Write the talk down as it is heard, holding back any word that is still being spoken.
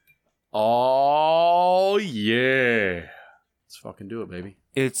Oh, yeah. Let's fucking do it, baby.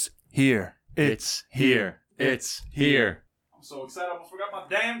 It's here. It's here. It's here. I'm so excited. I almost forgot my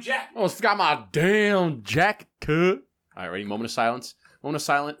damn jacket. Almost forgot my damn jacket. All right, ready? Moment of silence. Moment of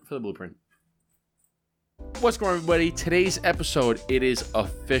silence for the blueprint. What's going on, everybody? Today's episode, it is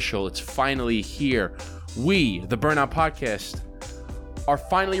official. It's finally here. We, the Burnout Podcast, are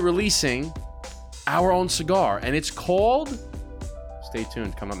finally releasing our own cigar, and it's called... Stay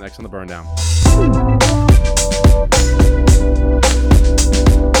tuned. Coming up next on the Burn Down.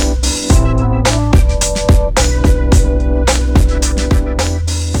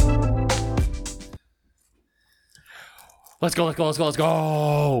 Let's go.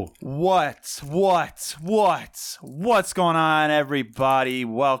 What's going on, everybody?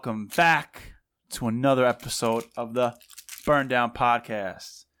 Welcome back to another episode of the Burn Down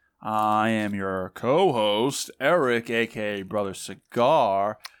Podcast. I am your co-host, Eric, a.k.a. Brother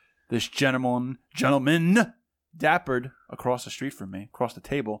Cigar. This gentleman, dappered across the street from me, across the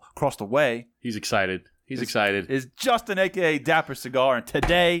table, across the way. He's excited. Is Justin, a.k.a. Dapper Cigar, and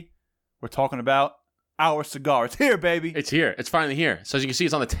today we're talking about our cigar. It's here, baby. It's here. It's finally here. So as you can see,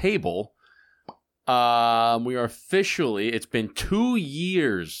 it's on the table. We are officially, it's been 2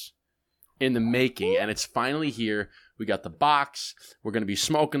 years in the making, and it's finally here. We got the box. We're going to be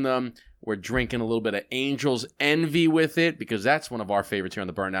smoking them. We're drinking a little bit of Angel's Envy with it because that's one of our favorites here on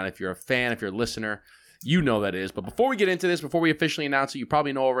the Burn Down. If you're a fan, if you're a listener, you know that is. But before we get into this, before we officially announce it, you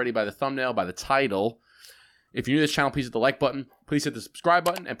probably know already by the thumbnail, by the title. If you're new to this channel, please hit the like button. Please hit the subscribe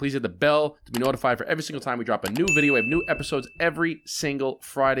button. And please hit the bell to be notified for every single time we drop a new video. We have new episodes every single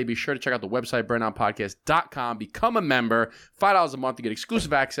Friday. Be sure to check out the website, burndownpodcast.com. Become a member. $5 a month to get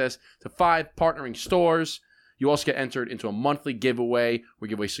exclusive access to 5 partnering stores. You also get entered into a monthly giveaway. We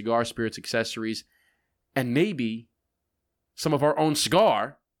give away cigar, spirits, accessories, and maybe some of our own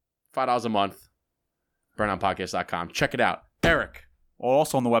cigar. $5 a month. Burndownpodcast.com. Check it out. Eric.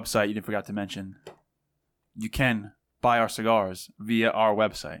 Also on the website, you didn't forget to mention, you can buy our cigars via our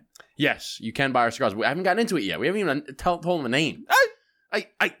website. Yes, you can buy our cigars. We haven't gotten into it yet. We haven't even told them the name. All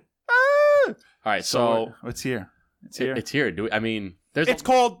right, so it's here. It's here. It's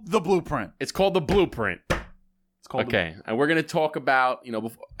called the Blueprint. It's called the Blueprint. Okay, and we're going to talk about,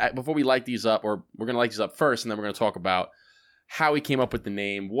 before we light these up, or we're going to light these up first, and then we're going to talk about how we came up with the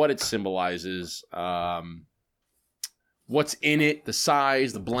name, what it symbolizes, what's in it, the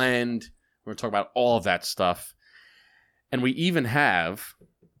size, the blend. We're going to talk about all of that stuff. And we even have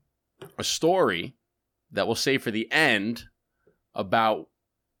a story that we'll save for the end about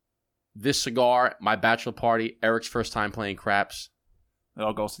this cigar, my bachelor party, Eric's first time playing craps. It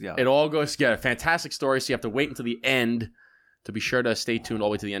all goes together. It all goes together. Fantastic story. So you have to wait until the end to be sure to stay tuned all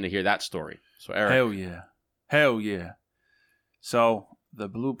the way to the end to hear that story. So Eric. Hell yeah. So the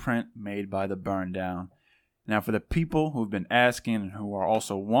Blueprint made by the Burn Down. Now for the people who've been asking and who are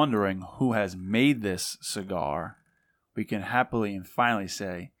also wondering who has made this cigar, we can happily and finally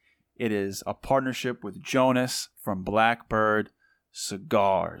say it is a partnership with Jonas from Blackbird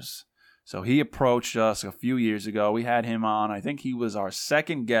Cigars. So he approached us a few years ago. We had him on. I think he was our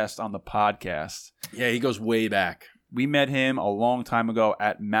second guest on the podcast. Yeah, he goes way back. We met him a long time ago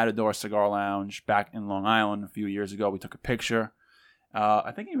at Matador Cigar Lounge back in Long Island a few years ago. We took a picture.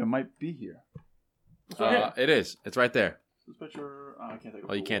 I think he even might be here. It is. It's right there. This picture, I can't take it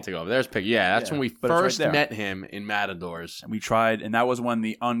over. Oh, you can't take it over. There's a picture. Yeah, that's when we first met him in Matadors. And we tried, and that was when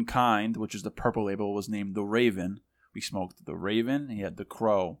the Unkind, which is the purple label, was named the Raven. We smoked the Raven. He had the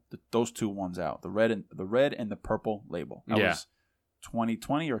Crow. Those two ones out. The red and the purple label. That was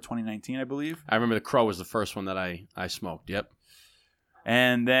 2020 or 2019, I believe. I remember the Crow was the first one that I smoked. Yep.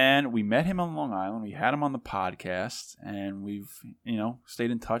 And then we met him on Long Island. We had him on the podcast, and we've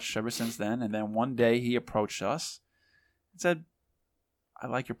stayed in touch ever since then. And then one day he approached us and said, "I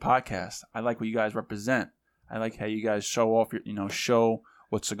like your podcast. I like what you guys represent. I like how you guys show off show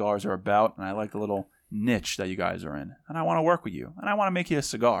what cigars are about, and I like the little niche that you guys are in, and I want to work with you, and I want to make you a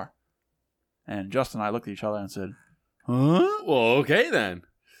cigar." And Justin and I looked at each other and said, "Huh? Well, okay then."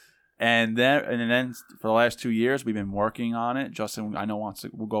 And then for the last 2 years we've been working on it. Justin, I know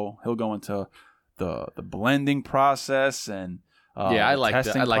he'll go into the blending process and I like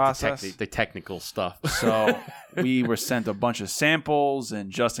the the technical stuff. So we were sent a bunch of samples,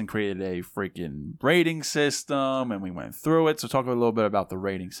 and Justin created a freaking rating system, and we went through it. So talk a little bit about the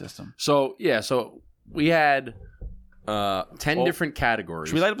rating system. So we had 10 different categories.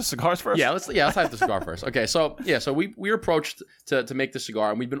 Should we light up the cigars first? Let's light up the cigar first. Okay, so we were approached to make the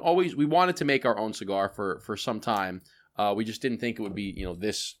cigar, and we wanted to make our own cigar for some time. We just didn't think it would be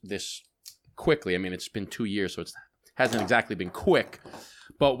this quickly. I mean, it's been 2 years, so it hasn't exactly been quick.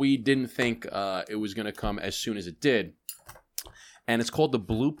 but we didn't think it was going to come as soon as it did. And it's called the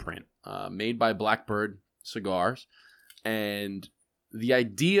Blueprint, made by Blackbird Cigars. And the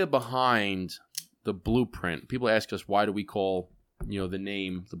idea behind the Blueprint, people ask us, why do we call, the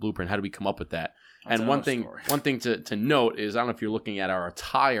name the Blueprint? How do we come up with that? And one thing to note is, I don't know if you're looking at our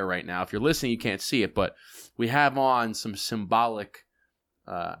attire right now. If you're listening, you can't see it, but we have on some symbolic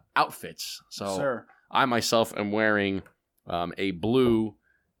outfits. So Sir. I myself am wearing a blue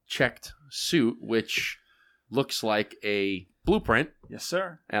checked suit, which looks like a blueprint. Yes,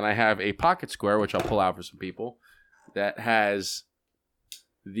 sir. And I have a pocket square, which I'll pull out for some people, that has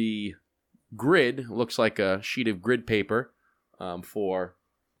the grid, looks like a sheet of grid paper for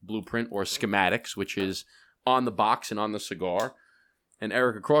blueprint or schematics, which is on the box and on the cigar. And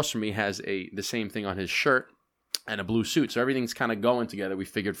Eric across from me has the same thing on his shirt and a blue suit. So everything's kind of going together, we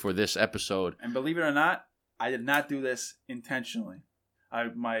figured, for this episode. And believe it or not, I did not do this intentionally.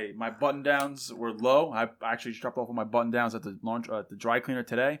 My button downs were low. I actually dropped off all my button downs at the dry cleaner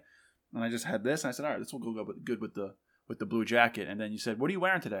today, and I just had this. And I said, "All right, this will go good with the blue jacket." And then you said, "What are you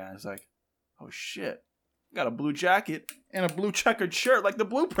wearing today?" And I was like, "Oh shit, I got a blue jacket and a blue checkered shirt like the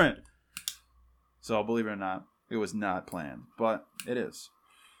Blueprint." So believe it or not, it was not planned, but it is.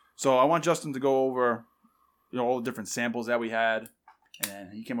 So I want Justin to go over, all the different samples that we had,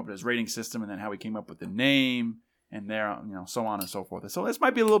 and he came up with his rating system, and then how he came up with the name. And there, so on and so forth. So this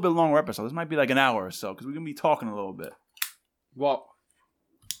might be a little bit longer episode. This might be like an hour or so because we're going to be talking a little bit. Well,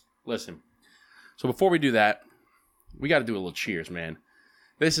 listen. So before we do that, we got to do a little cheers, man.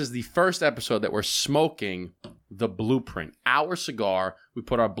 This is the first episode that we're smoking the Blueprint. Our cigar. We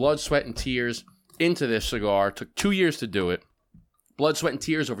put our blood, sweat, and tears into this cigar. It took 2 years to do it. Blood, sweat, and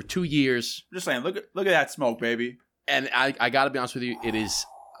tears over 2 years. I'm just saying, look at that smoke, baby. And I got to be honest with you, it is,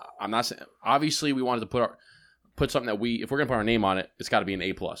 I'm not saying, obviously we wanted to put something that if we're going to put our name on it, it's got to be an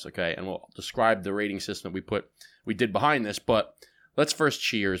A+, okay? And we'll describe the rating system that we did behind this, but let's first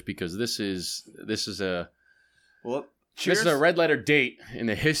cheers because this is a red letter date in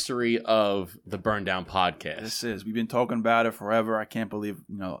the history of the Burn Down podcast. We've been talking about it forever. I can't believe,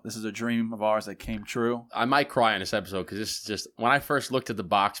 this is a dream of ours that came true. I might cry in this episode because this is just, when I first looked at the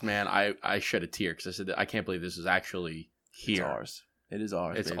box, man, I shed a tear because I said, I can't believe this is actually here. It's ours. It is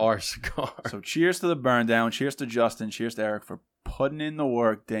ours. It's baby. our cigar. So cheers to the Burn Down. Cheers to Justin. Cheers to Eric for putting in the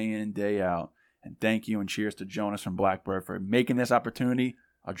work day in and day out. And thank you and cheers to Jonas from Blackbird for making this opportunity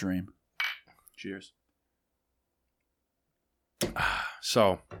a dream. Cheers.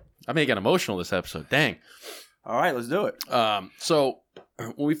 So I may get emotional this episode. Dang. All right, let's do it. So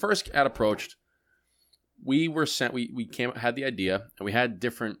when we first got approached, we were sent. We had the idea, and we had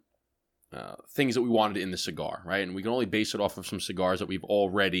different things that we wanted in the cigar, right? And we can only base it off of some cigars that we've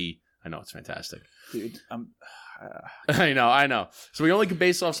already. I know, it's fantastic. Dude, I know. So we only could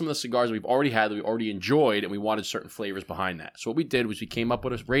base it off some of the cigars we've already had, that we already enjoyed, and we wanted certain flavors behind that. So what we did was we came up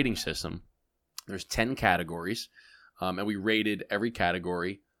with a rating system. There's 10 categories, and we rated every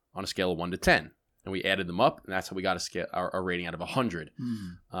category on a scale of 1 to 10. And we added them up, and that's how we got our rating out of 100.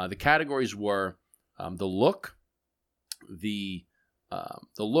 Mm. The categories were the look, the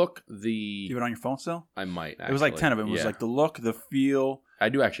you have it on your phone still? I might. Actually. It was like 10 of them. It was like the look, the feel. I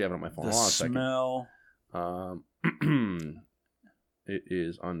do actually have it on my phone. The smell. It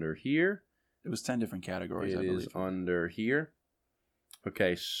is under here. It was 10 different categories, I believe. It is under here.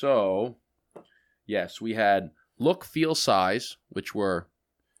 Okay, so yes, we had look, feel, size, which were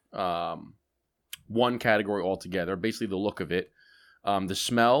one category altogether. Basically, the look of it, the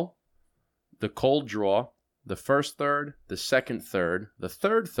smell, the cold draw, the first third, the second third, the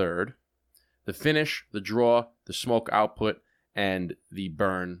third third, the finish, the draw, the smoke output, and the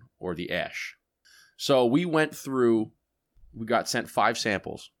burn or the ash. So we went through, we got sent 5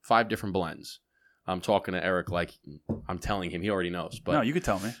 samples, 5 different blends. I'm talking to Eric like I'm telling him, he already knows. But no, you could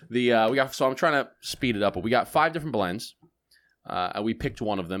tell me. So I'm trying to speed it up, but we got 5 different blends. And we picked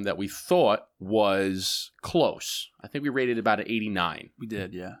one of them that we thought was close. I think we rated about an 89. We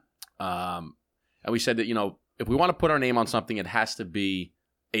did, yeah. And we said that, if we want to put our name on something, it has to be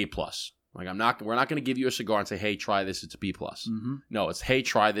A+. Like we're not going to give you a cigar and say, hey, try this, it's a B+. Mm-hmm. No, it's, hey,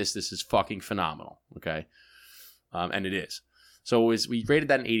 try this is fucking phenomenal. Okay. And it is. So we rated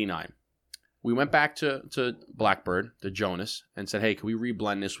that an 89. We went back to Blackbird, to Jonas, and said, hey, can we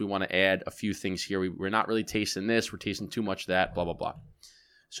reblend this? We want to add a few things here. We're not really tasting this. We're tasting too much of that, blah, blah, blah.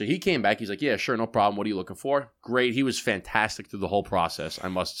 So he came back. He's like, yeah, sure, no problem. What are you looking for? Great. He was fantastic through the whole process, I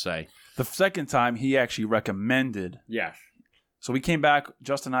must say. The second time, he actually recommended. Yeah. So we came back.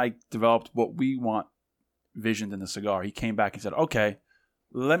 Justin and I developed what we want visioned in the cigar. He came back and said, okay,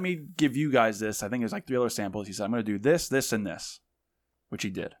 let me give you guys this. I think there's like 3 other samples. He said, I'm going to do this, this, and this. which he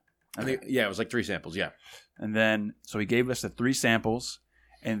did. I think, it was like 3 samples, yeah. And then, so he gave us the 3 samples.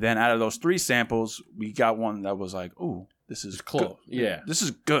 And then out of those 3 samples, we got one that was like, ooh, this is close. Good. Yeah. This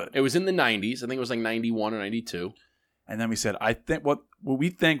is good. It was in the 90s. I think it was like 91 or 92. And then we said, I think what we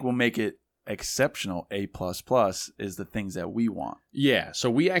think will make it exceptional A++ is the things that we want. Yeah. So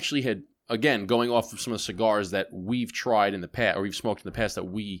we actually had, again, going off of some of the cigars that we've tried in the past, or we've smoked in the past that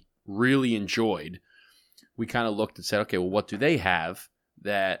we really enjoyed, we kind of looked and said, okay, well, what do they have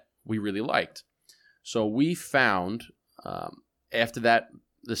that we really liked? So we found, after that,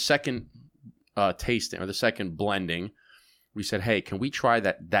 the second tasting or the second blending, we said, hey, can we try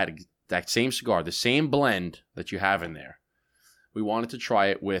that same cigar, the same blend that you have in there? We wanted to try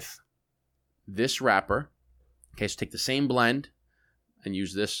it with this wrapper. Okay, so take the same blend and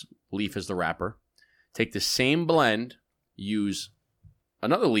use this leaf as the wrapper. Take the same blend, use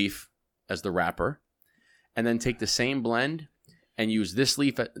another leaf as the wrapper, and then take the same blend and use this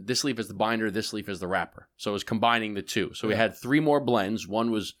leaf as the binder, this leaf as the wrapper. So it was combining the two. So we had 3 more blends. One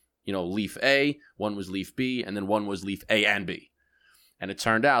was, leaf A, one was leaf B, and then one was leaf A and B. And it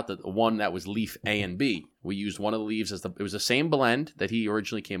turned out that the one that was leaf A and B, we used one of the leaves it was the same blend that he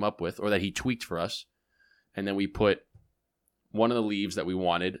originally came up with, or that he tweaked for us. And then we put one of the leaves that we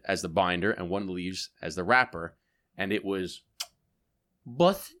wanted as the binder and one of the leaves as the wrapper. And it was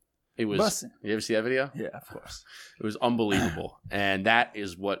Bussin'. You ever see that video? Yeah, of course. It was unbelievable. And that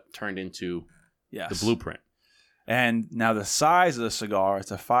is what turned into the blueprint. And now the size of the cigar, it's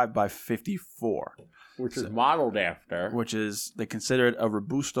a 5x54. Which is modeled after. Which is, they consider it a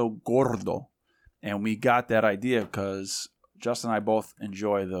Robusto Gordo. And we got that idea because Justin and I both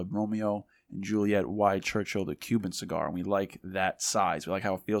enjoy the Romeo and Juliet Wide Churchill, the Cuban cigar. And we like that size. We like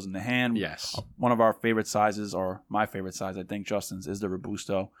how it feels in the hand. Yes. One of our favorite sizes, or my favorite size, I think Justin's, is the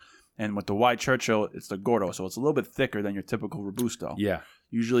Robusto. And with the Wide Churchill, it's the Gordo. So it's a little bit thicker than your typical Robusto. Yeah.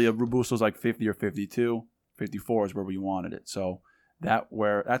 Usually a Robusto is like 50 or 52. 54 is where we wanted it. So that's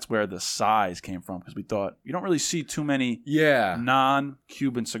where the size came from, because we thought you don't really see too many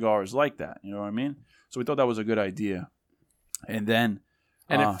non-Cuban cigars like that. You know what I mean? So we thought that was a good idea. And then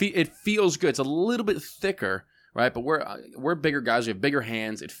it feels good. It's a little bit thicker, right? But we're bigger guys. We have bigger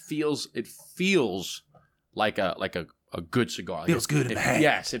hands. It feels like a good cigar. Feels good in the hand.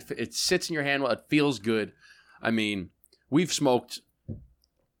 Yes, it sits in your hand well. It feels good. I mean, we've smoked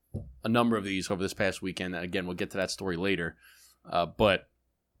a number of these over this past weekend. Again, we'll get to that story later. But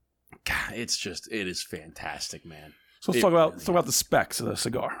God, it is fantastic, man. So let's talk about the specs of the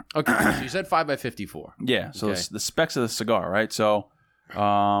cigar. Okay, so you said 5x54. Yeah. So the specs of the cigar, right? So,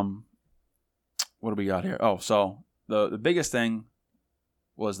 what do we got here? Oh, so the biggest thing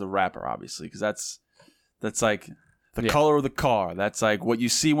was the wrapper, obviously, because that's like the color of the car. That's like what you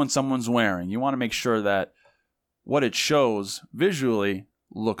see when someone's wearing. You want to make sure that what it shows visually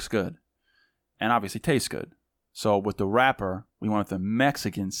looks good and obviously tastes good. So with the wrapper, we went with the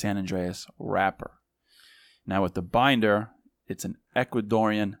Mexican San Andreas wrapper. Now with the binder, it's an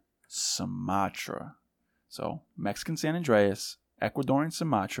Ecuadorian Sumatra. So Mexican San Andreas, Ecuadorian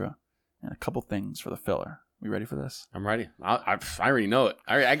Sumatra, and a couple things for the filler. We ready for this? I'm ready. I already know it.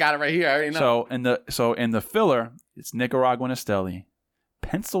 I got it right here. I already know. So in the filler, it's Nicaraguan Esteli,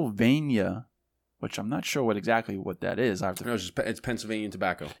 Pennsylvania, which I'm not sure exactly what that is. It's Pennsylvania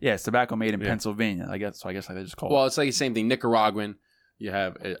tobacco. Yeah, it's tobacco made in Pennsylvania. I guess they just call it. Well, it's like the same thing. Nicaraguan. You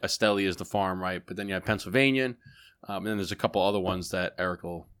have Esteli as the farm, right? But then you have Pennsylvanian, and then there's a couple other ones that Eric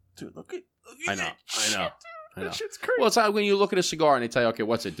will. Dude, look at I know. That shit's crazy. Well, it's like when you look at a cigar and they tell you, okay,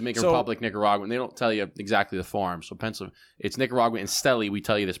 what's it? Dominican Republic, Nicaraguan. They don't tell you exactly the farm. So it's Nicaraguan and Esteli. We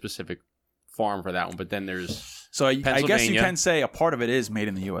tell you the specific farm for that one. But then there's I guess you can say a part of it is made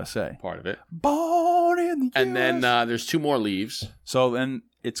in the USA. Part of it. Born in the USA. And then there's 2 more leaves. So then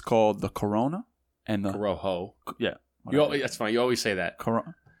it's called the Corona and the Corojo. Yeah. That's fine. You always say that.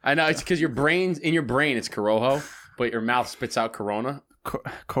 Corona. I know. It's because in your brain it's Corojo, but your mouth spits out Corona.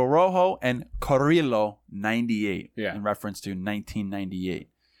 Corojo and Carrillo 98 in reference to 1998.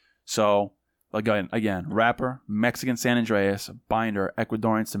 So again, wrapper, Mexican San Andreas, binder,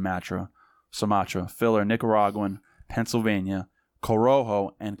 Ecuadorian Sumatra, filler, Nicaraguan, Pennsylvania,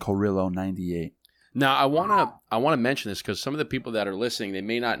 Corojo, and Carrillo 98. Now I wanna mention this because some of the people that are listening, they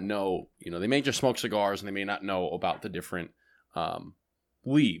may not know. They may just smoke cigars and they may not know about the different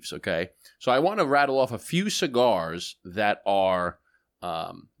leaves. Okay, so I want to rattle off a few cigars that are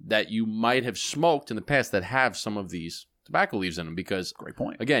that you might have smoked in the past that have some of these tobacco leaves in them. Because great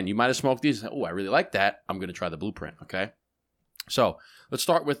point. Again, you might have smoked these. Oh, I really like that. I'm going to try the blueprint. Okay, so let's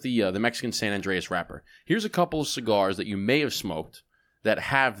start with the Mexican San Andreas wrapper. Here's a couple of cigars that you may have smoked that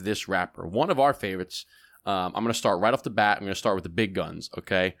have this wrapper. One of our favorites I'm going to start right off the bat. I'm going to start with the big guns,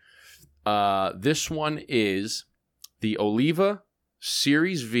 okay? This one is the Oliva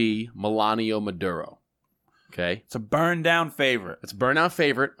Series V Melanio Maduro, okay? It's a burn-down favorite. It's a burn-down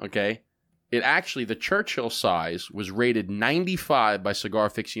favorite, okay? It actually, the Churchill size was rated 95 by Cigar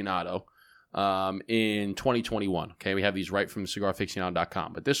Aficionado in 2021, okay? We have these right from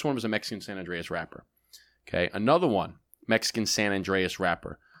cigarAficionado.com. But this one was a Mexican San Andreas wrapper, okay? Another one, Mexican San Andreas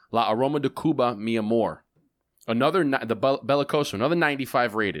wrapper. La Aroma de Cuba, Mi Amor. Another, the Bellicoso, another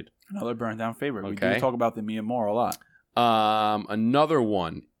 95 rated. Another burn-down favorite. Okay. We do talk about the Mi Amor a lot. Another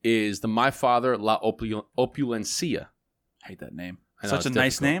one is the My Father La Opulencia. I hate that name. I know, Such a it's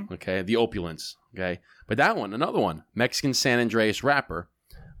nice difficult. name. Okay, the Opulence. Okay, but that one, another one, Mexican San Andreas wrapper.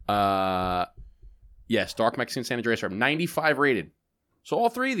 Yes, dark Mexican San Andreas wrapper, 95 rated. So all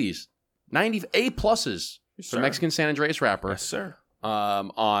three of these, 90 A pluses for Mexican San Andreas wrapper. Yes, sir.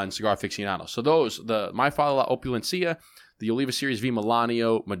 On Cigar Aficionado. So those, the My Father La Opulencia, the Oliva Series V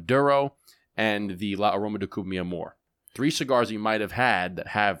Melanio Maduro, and the La Aroma de Cuba Mi Amor. 3 cigars you might have had that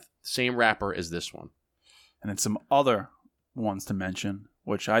have the same wrapper as this one. And then some other ones to mention,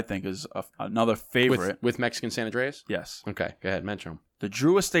 which I think is another favorite. With Mexican San Andreas? Yes. Okay, go ahead, mention them. The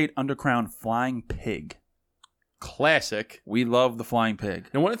Drew Estate Undercrown Flying Pig. Classic. We love the Flying Pig.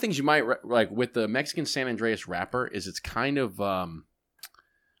 Now, one of the things you might like with the Mexican San Andreas wrapper is it's kind of, I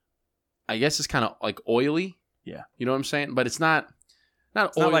guess it's kind of like oily. Yeah. You know what I'm saying? But it's not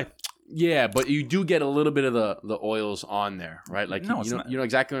It's oily. not like, Yeah, but you do get a little bit of the oils on there, right? Like No, you know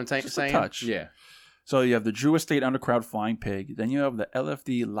exactly what I'm just a saying? touch. Yeah. so you have the Drew Estate Undercrown Flying Pig. Then you have the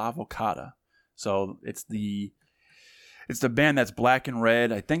LFD La Vocata. So it's the band that's black and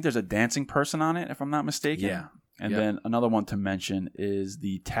red. I think there's a dancing person on it, if I'm not mistaken. Yeah. And Yep. then another one to mention is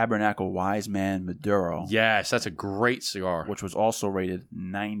the Tabernacle Wise Man Maduro, Yes, that's a great cigar. which was also rated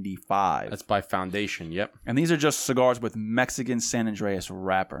 95. That's by Foundation. Yep. And these are just cigars with Mexican San Andreas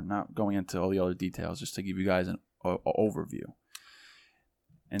wrapper, not going into all the other details, just to give you guys an overview.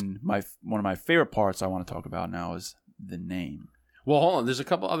 And one of my favorite parts I want to talk about now is the name. Well, hold on. There's a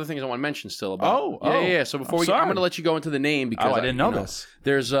couple other things I want to mention still about. Oh, yeah. So before I'm going to let you go into the name because I didn't know this.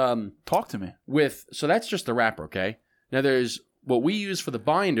 There's Talk to me. so that's just the wrapper, okay? Now there's what we use for the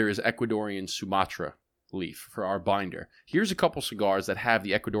binder is Ecuadorian Sumatra leaf for our binder. Here's a couple cigars that have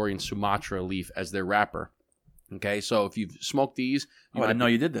the Ecuadorian Sumatra leaf as their wrapper. Okay, so if you've smoked these, I didn't know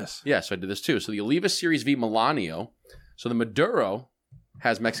you did this. Yes, I did this too. So the Oliva Series V Melanio. So the Maduro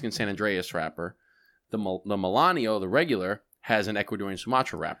has Mexican San Andreas wrapper. The Melanio, the regular, has an Ecuadorian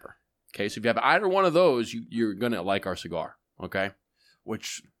Sumatra wrapper. Okay, so if you have either one of those, you're going to like our cigar. Okay?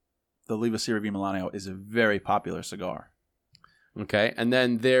 Which the Oliva Series V Melanio is a very popular cigar. Okay, and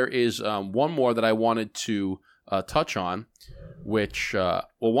then there is one more that I wanted to touch on, which,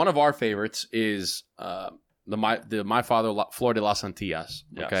 one of our favorites is the My Father Flor de las Antillas.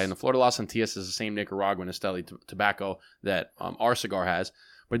 Yes. Okay, and the Flor de las Antillas is the same Nicaraguan Esteli tobacco that our cigar has.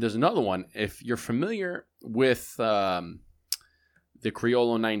 But there's another one. If you're familiar with the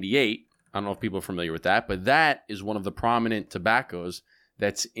Criollo 98, I don't know if people are familiar with that, but that is one of the prominent tobaccos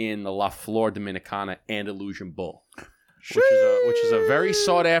that's in the La Flor Dominicana Andalusian Bull, which is a very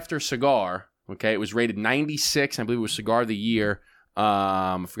sought after cigar. Okay, it was rated 96. I believe it was Cigar of the Year.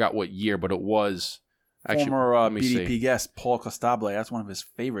 I forgot what year, but it was actually former let me BDP see. guest Paul Costable. That's one of his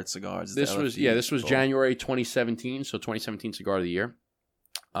favorite cigars. This was January 2017, so 2017 Cigar of the Year.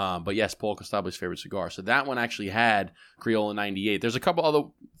 But yes, Paul Costable's favorite cigar. So that one actually had Criollo 98. There's a couple other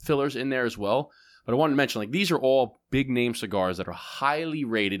fillers in there as well. But I wanted to mention, like, these are all big name cigars that are highly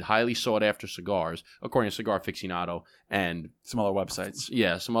rated, highly sought after cigars, according to Cigar Aficionado and some other websites.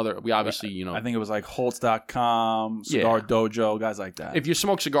 Yeah, some other. We obviously, I think it was like Holtz.com, Cigar Dojo, guys like that. If you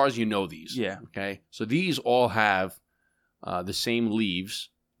smoke cigars, you know these. Yeah. Okay. So these all have the same leaves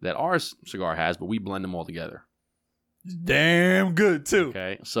that our cigar has, but we blend them all together. Damn good too.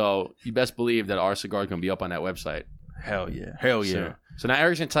 Okay. So you best believe that our cigar is going to be up on that website. Hell yeah. So now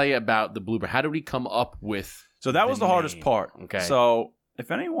Eric's going to tell you about the blueberry. How did we come up with So that was the hardest name? part. Okay. So if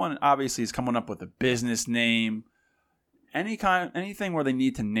anyone obviously is coming up with a business name, anything where they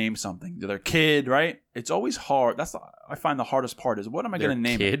need to name something to their kid, right? It's always hard. I find the hardest part is what am I going to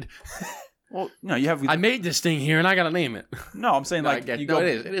name kid? it? Well, you have. I made this thing here and I got to name it. No, I'm saying like it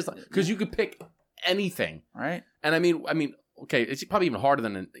is because you could pick anything, right? And I mean, okay, it's probably even harder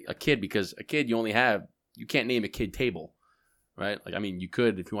than a kid because a kid you can't name a kid table. Right? Like, I mean, you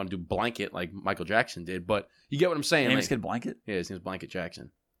could if you want to do blanket like Michael Jackson did, but you get what I'm saying. Name his kid Blanket? Yeah, his name's Blanket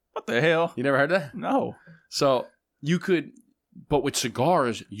Jackson. What the hell? You never heard that? No. So you could, but with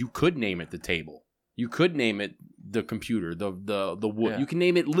cigars, you could name it the table. You could name it the computer, the wood. Yeah. You can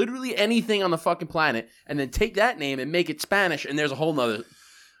name it literally anything on the fucking planet, and then take that name and make it Spanish, and there's a whole nother.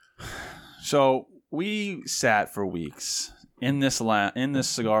 So we sat for weeks in this cigar, not in the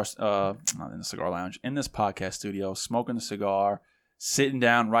cigar lounge, in this podcast studio, smoking a cigar, sitting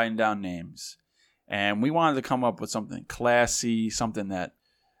down, writing down names, and we wanted to come up with something classy, something that,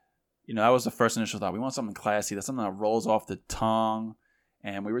 that was the first initial thought. We want something classy, that's something that rolls off the tongue,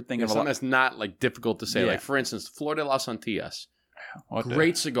 and we were thinking of something that's not like difficult to say. Yeah. Like for instance, Flor de las Antillas, What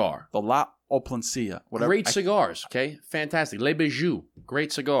great cigar. The La Oplencia, whatever. Great cigars, okay, fantastic. Le Bijou,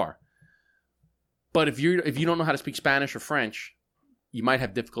 great cigar. But if you don't know how to speak Spanish or French, you might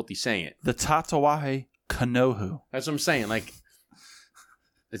have difficulty saying it. The Tatawahe Kanohu. That's what I'm saying. Like,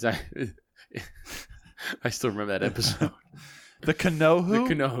 I still remember that episode. The Kanohu?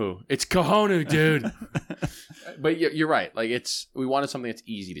 The Kanohu. It's Kahonu, dude. But you're right. Like, we wanted something that's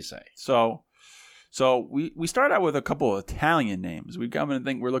easy to say. So we started out with a couple of Italian names. We come in and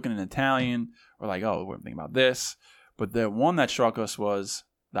think we're looking in Italian. We're like, oh, we're thinking about this. But the one that struck us was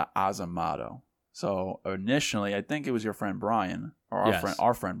the Azamado. So initially, I think it was your friend Brian, or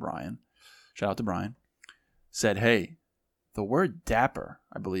our friend Brian, shout out to Brian, said, hey, the word dapper,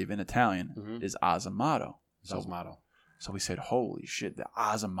 I believe in Italian, is Azamado. So we said, holy shit, the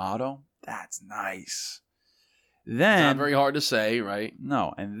Azamado? That's nice. Then, not very hard to say, right?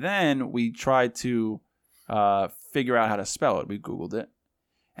 No. And then we tried to figure out how to spell it. We Googled it.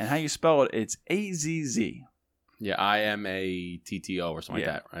 And how you spell it, it's A-Z-Z. Yeah, I-M-A-T-T-O or something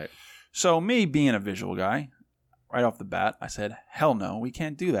like that, right? So me being a visual guy, right off the bat, I said, hell no, we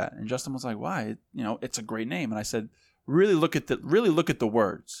can't do that. And Justin was like, why? It's a great name. And I said, really look at the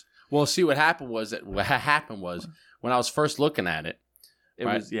words. Well, see, what happened was when I was first looking at it, it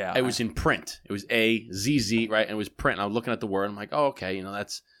was in print. It was A-Z-Z, right? And it was print. And I was looking at the word. I'm like, oh, okay,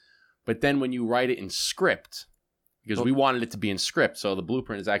 that's. But then when you write it in script, because we wanted it to be in script, so the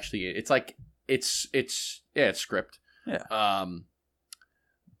blueprint is actually, it's script. Yeah.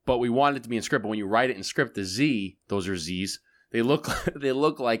 But we wanted it to be in script. But when you write it in script, the Z, those are Z's. They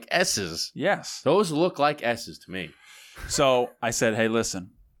look like S's. Yes. Those look like S's to me. So I said, hey, listen,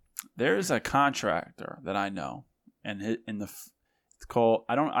 there's a contractor that I know, and it's called,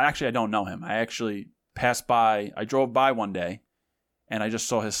 I don't know him. I actually I drove by one day, and I just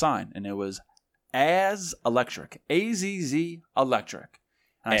saw his sign, and it was As Electric, A-Z-Z Electric.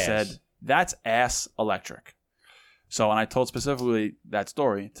 And I said, that's Ass Electric. So, and I told specifically that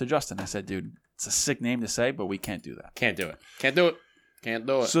story to Justin. I said, dude, it's a sick name to say, but we can't do that. Can't do it.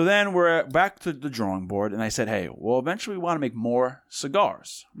 So then we're back to the drawing board, and I said, hey, well, eventually we want to make more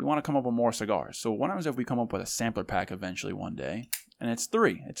cigars. We want to come up with more cigars. So what happens if we come up with a sampler pack eventually one day? And it's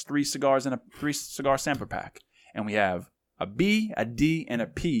 3. It's 3 cigars in a 3-cigar sampler pack. And we have a B, a D, and a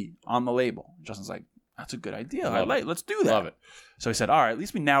P on the label. Justin's like, that's a good idea. Let's do that. Love it. So he said, all right, at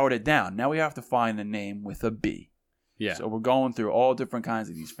least we narrowed it down. Now we have to find a name with a B. Yeah. So we're going through all different kinds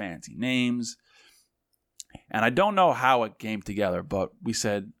of these fancy names. And I don't know how it came together, but we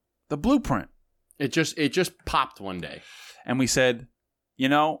said the blueprint. It just popped one day. And we said,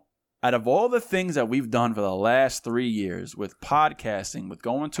 out of all the things that we've done for the last 3 years with podcasting, with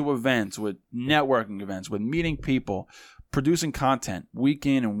going to events, with networking events, with meeting people, producing content week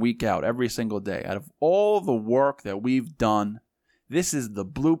in and week out every single day, out of all the work that we've done, this is the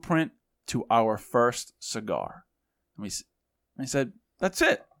blueprint to our first cigar. And we said, that's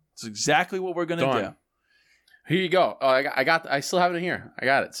it. It's exactly what we're going to do. Here you go. Oh, I still have it in here. I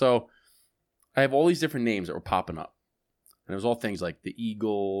got it. So I have all these different names that were popping up. And it was all things like the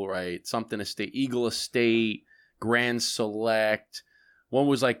Eagle, right? Something Estate, Eagle Estate, Grand Select. One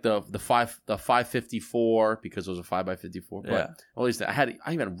was like the 554 because it was a 5x54. But all these, I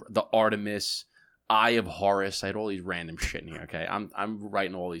even had the Artemis, Eye of Horus. I had all these random shit in here. Okay, I'm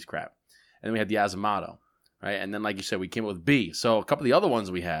writing all these crap. And then we had the Azamado, right? And then, like you said, we came up with B. So a couple of the other ones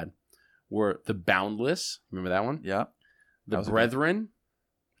we had were the Boundless. Remember that one? Yeah. The Brethren,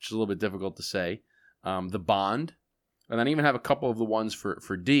 which is a little bit difficult to say. The Bond. And then I even have a couple of the ones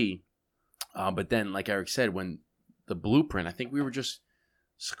for D. But then, like Eric said, when the blueprint, I think we were just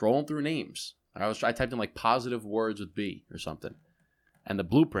scrolling through names. I typed in like positive words with B or something. And the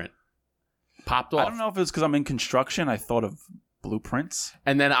blueprint popped off. I don't know if it's because I'm in construction. I thought of blueprints.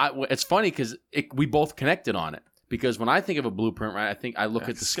 And then it's funny because we both connected on it. Because when I think of a blueprint, right, I look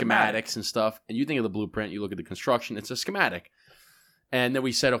at the schematics and stuff. And you think of the blueprint, you look at the construction. It's a schematic. And then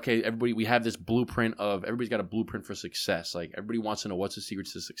we said, okay, everybody, we have this blueprint of, everybody's got a blueprint for success. Like, everybody wants to know what's the secret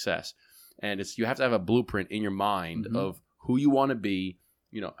to success. And you have to have a blueprint in your mind of who you want to be,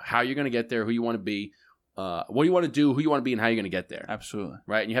 how you're going to get there, who you want to be, what do you want to do, who you want to be, and how you're going to get there. Absolutely.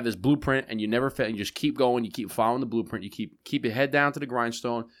 Right? And you have this blueprint, and you never fail. You just keep going. You keep following the blueprint. You keep your head down to the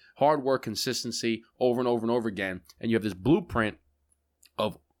grindstone. Hard work, consistency, over and over and over again. And you have this blueprint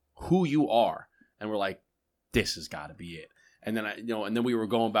of who you are. And we're like, this has got to be it. And then and then we were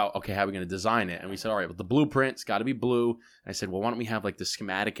going about, okay, how are we going to design it? And we said, all right, well, the blueprint's got to be blue. And I said, well, why don't we have like the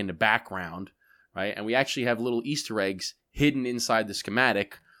schematic in the background, right? And we actually have little Easter eggs hidden inside the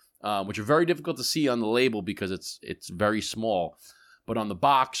schematic, which are very difficult to see on the label because it's very small. But on the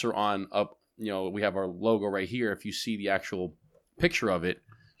box or on up, we have our logo right here. If you see the actual picture of it,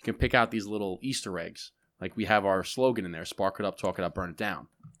 you can pick out these little Easter eggs. Like we have our slogan in there: "Spark it up, talk it up, burn it down."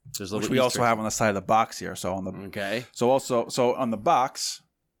 Which we also have on the side of the box here. So on the So on the box,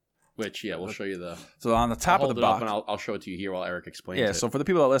 which we'll show you the. So on the top of the box, and I'll show it to you here while Eric explains. Yeah. So for the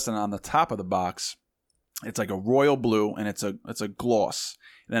people that listen, on the top of the box, it's like a royal blue, and it's a gloss.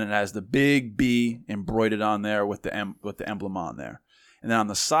 And then it has the big B embroidered on there with the emblem on there. And then on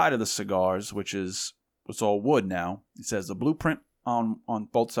the side of the cigars, it's all wood now, it says the blueprint on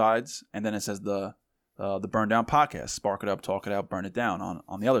both sides, and then it says the Burn Down Podcast, Spark It Up, Talk It Out, Burn It Down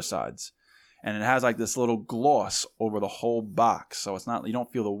on the other sides. And it has like this little gloss over the whole box. So it's not, you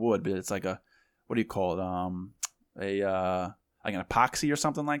don't feel the wood, but it's like what do you call it? Like an epoxy or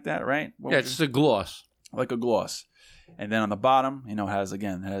something like that, right? It's just a gloss. Like a gloss. And then on the bottom, it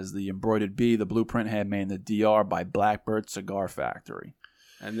has the embroidered B, the blueprint handmade in the DR by Blackbird Cigar Factory.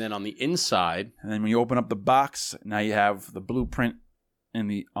 And then on the inside. And then when you open up the box, now you have the blueprint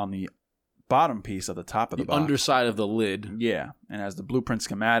on the bottom piece of the top of the box. The underside of the lid. Yeah. And has the blueprint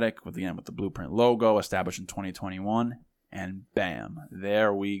schematic with the blueprint logo established in 2021. And bam,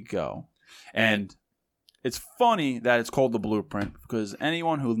 there we go. And it's funny that it's called the blueprint because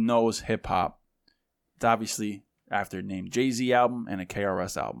anyone who knows hip hop, it's obviously after a named Jay-Z album and a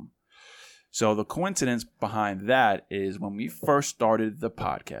KRS album. So the coincidence behind that is when we first started the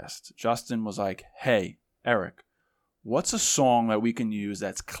podcast, Justin was like, hey, Eric, what's a song that we can use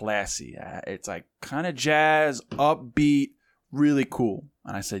that's classy? It's like kind of jazz, upbeat, really cool.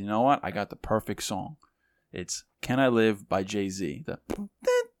 And I said, you know what? I got the perfect song. It's Can I Live by Jay-Z.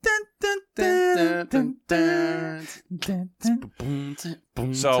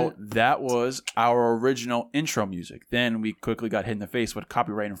 So that was our original intro music. Then we quickly got hit in the face with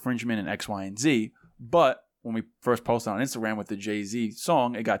copyright infringement and X, Y, and Z. But when we first posted on Instagram with the Jay-Z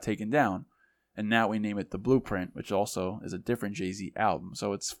song, it got taken down. And now we name it The Blueprint, which also is a different Jay-Z album.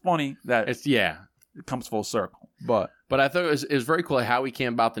 So it's funny that it comes full circle. But I thought it was very cool how we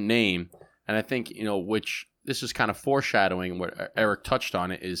came about the name. And I think, which this is kind of foreshadowing what Eric touched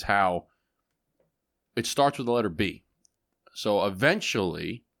on, it is how it starts with the letter B. So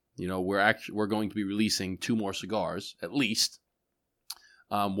eventually, we're going to be releasing 2 more cigars, at least.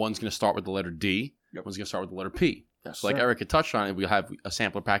 One's going to start with the letter D. Yep. One's going to start with the letter P. Yes, so like Eric had touched on it, we have a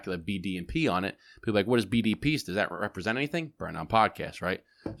sampler pack that have B, D, and P on it. People are like, what is BDP? Does that represent anything? Burn Down Podcast, right?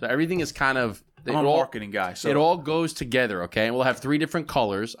 So everything is kind of... I'm a marketing guy. So it all goes together, okay? And we'll have 3 different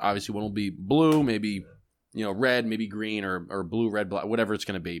colors. Obviously, one will be blue, maybe red, maybe green, or blue, red, black, whatever it's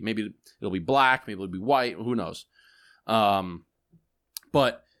going to be. Maybe it'll be black, maybe it'll be white, who knows?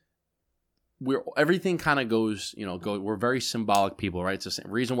 But everything kind of goes, we're very symbolic people, right? It's the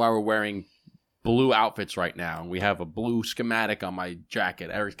reason why we're wearing blue outfits right now. And we have a blue schematic on my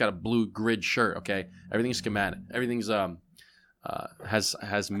jacket. Eric's got a blue grid shirt, okay? Everything's schematic. Everything's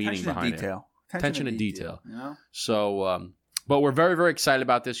has meaning behind it. Attention to detail. So, but we're very, very excited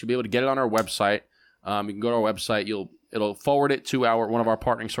about this. You'll be able to get it on our website. You can go to our website. It'll forward it to one of our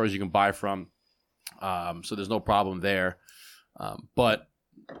partnering stores you can buy from. So there's no problem there. But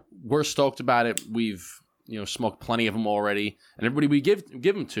we're stoked about it. We've smoked plenty of them already, and everybody we give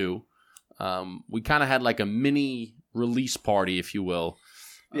them to, we kind of had like a mini release party, if you will.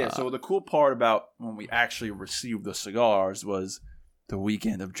 Yeah. So the cool part about when we actually received the cigars was the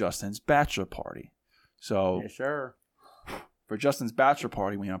weekend of Justin's bachelor party. So yes, sir. For Justin's bachelor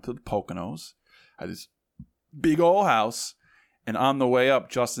party, we went up to the Poconos, had this big old house, and on the way up,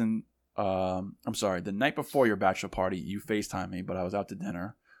 Justin, I'm sorry, the night before your bachelor party, you FaceTimed me, but I was out to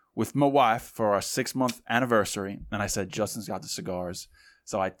dinner with my wife for our 6-month anniversary, and I said, Justin's got the cigars.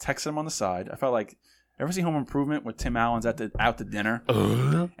 So I texted him on the side. I felt like, ever see Home Improvement with Tim Allen's out to dinner?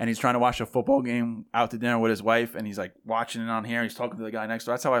 And he's trying to watch a football game out to dinner with his wife, and he's like watching it on here. He's talking to the guy next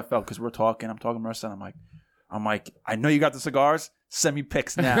door. That's how I felt because we're talking. I'm talking to Marissa, and I'm like, I know you got the cigars. Send me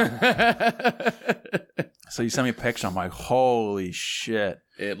pics now. So you send me pics. I'm like, holy shit.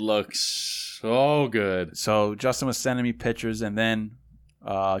 It looks so good. So Justin was sending me pictures, and then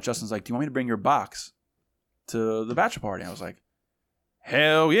Justin's like, do you want me to bring your box to the bachelor party? I was like,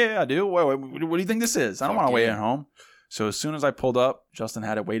 hell yeah, I do. What do you think this is? I don't want to wait yeah. at home. So as soon as I pulled up, Justin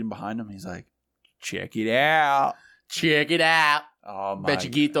had it waiting behind him. He's like, check it out. Check it out. Oh, my. Bet you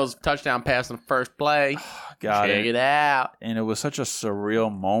get those touchdown pass in the first play. Got Check it out. And it was such a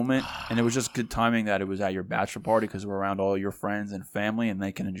surreal moment. And it was just good timing that it was at your bachelor party because we're around all your friends and family and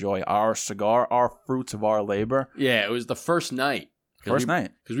they can enjoy our cigar, our fruits of our labor. Yeah, it was the first night. First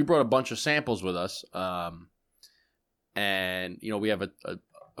night. Because we brought a bunch of samples with us. And, you know, we have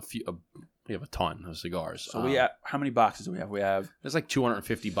we have a ton of cigars. So we have, how many boxes do we have? There's like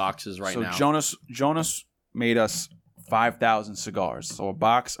 250 boxes right now. So Jonas made us 5,000 cigars. So a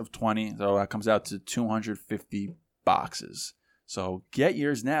box of 20. So that comes out to 250 boxes. So get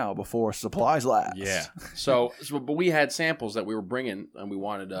yours now before supplies last. Yeah. But we had samples that we were bringing and we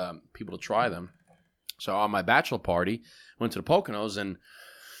wanted people to try them. So on my bachelor party, went to the Poconos and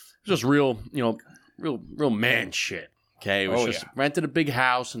it was just real man shit. Okay, it was rented a big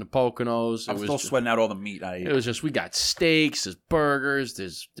house in the Poconos. I'm still sweating out all the meat I ate. It was just, we got steaks, there's burgers,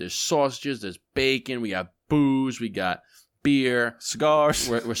 there's sausages, there's bacon, we got booze, we got beer. Cigars.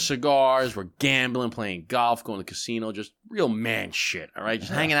 We're cigars, we're gambling, playing golf, going to the casino, just real man shit, all right?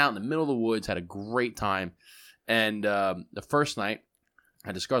 Just hanging out in the middle of the woods, had a great time. And the first night, I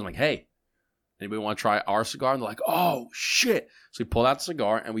had the cigars, I'm like, hey, anybody want to try our cigar? And they're like, oh, shit. So we pulled out the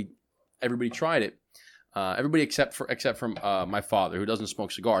cigar and everybody tried it. Everybody except for my father, who doesn't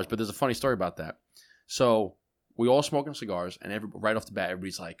smoke cigars. But there's a funny story about that. So we all smoking cigars, and right off the bat,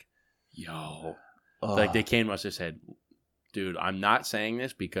 everybody's like, "Yo!" Like they came to us and said, "Dude, I'm not saying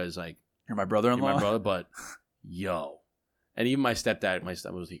this because like you're my brother-in-law, you're my brother, but yo." And even my stepdad was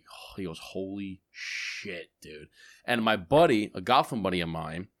like, he goes, "Holy shit, dude!" And my buddy, a golfing buddy of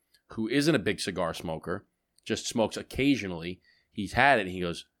mine, who isn't a big cigar smoker, just smokes occasionally. He's had it, and he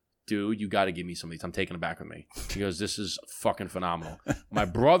goes, dude, you got to give me some of these. I'm taking it back with me. He goes, this is fucking phenomenal. My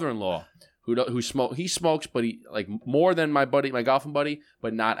brother-in-law, who smokes, but he like more than my golfing buddy,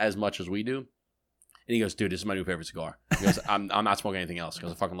 but not as much as we do. And he goes, dude, this is my new favorite cigar. He goes, I'm not smoking anything else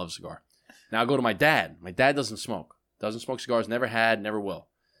because I fucking love a cigar. Now I go to my dad. My dad doesn't smoke cigars, never had, never will.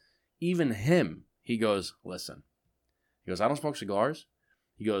 Even him, he goes, listen. He goes, I don't smoke cigars.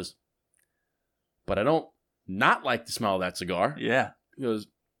 He goes, but I don't not like the smell of that cigar. Yeah. He goes,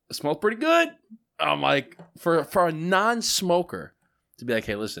 it smells pretty good. I'm like, for a non-smoker to be like,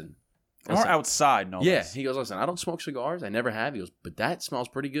 hey, listen. Or outside, no Yeah. less. He goes, listen, I don't smoke cigars. I never have. He goes, but that smells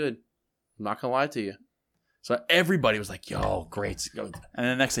pretty good. I'm not going to lie to you. So everybody was like, yo, great. And then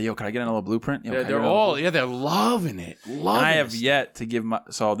the next day, yo, can I get another blueprint? Yo, they're loving it. I have yet to give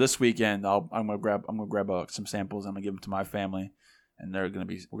so this weekend, I'm gonna grab some samples. I'm gonna give them to my family, and we're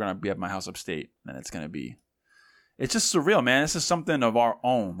gonna be at my house upstate, and it's just surreal, man. This is something of our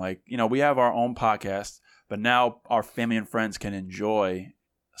own. Like, you know, we have our own podcast, but now our family and friends can enjoy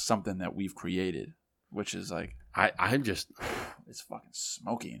something that we've created, which is like, I'm just, it's fucking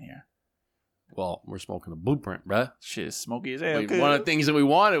smoky in here. Well, we're smoking a blueprint, bruh. Shit is smoky as hell. One of the things that we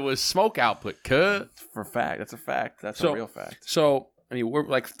wanted was smoke output, cuz. For a fact. That's a fact. That's a real fact. So, I mean, we're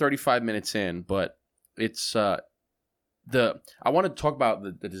like 35 minutes in, but it's, I want to talk about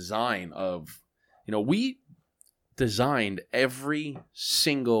the design of, you know, we designed every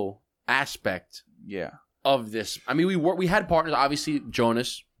single aspect of this. I mean, we had partners, obviously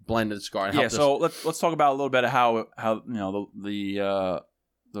Jonas blended the cigar and helped us. So let's talk about a little bit of how you know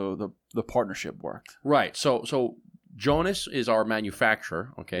the partnership worked. Right. So Jonas is our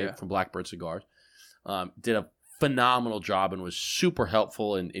manufacturer, from Blackbird Cigars. Did a phenomenal job and was super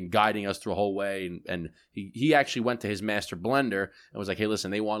helpful in guiding us through the whole way. And he actually went to his master blender and was like, hey, listen,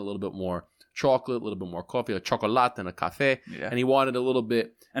 they want a little bit more chocolate, a little bit more coffee, a chocolate and a cafe. Yeah. And he wanted a little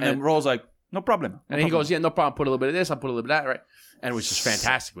bit. And then Roll's like, no problem. He goes, yeah, no problem. Put a little bit of this. I'll put a little bit of that. Right. And it was just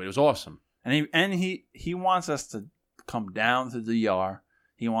fantastic. It was awesome. And he wants us to come down to the DR.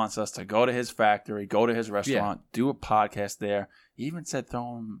 He wants us to go to his factory, go to his restaurant, do a podcast there. He even said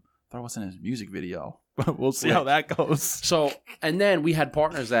throw us in his music video. We'll see how that goes. So, and then we had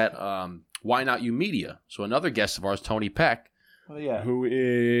partners at Why Not You Media. So another guest of ours, Tony Peck, who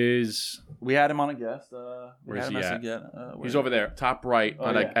is... We had him on a guest. Where is he at? He's over there, top right,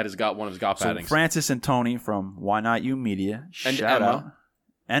 at one of his golf outings. Francis and Tony from Why Not You Media. And Emma. Out.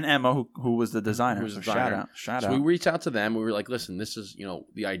 And Emma, who was the designer. Shout out. So we reached out to them. We were like, listen, this is, you know,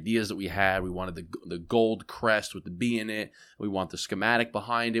 the ideas that we had. We wanted the gold crest with the B in it. We want the schematic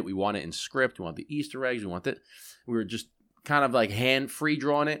behind it. We want it in script. We want the Easter eggs. We want it. We were just kind of like hand free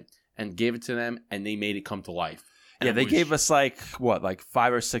drawing it and gave it to them, and they made it come to life. And they gave us like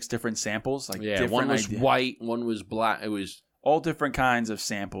 5 or 6 different samples. Like one was white, one was black. It was all different kinds of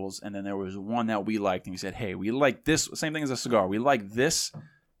samples, and then there was one that we liked, and we said, hey, we like this, same thing as a cigar. We like this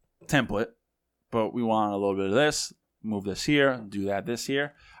template, but we want a little bit of this, move this here, do that this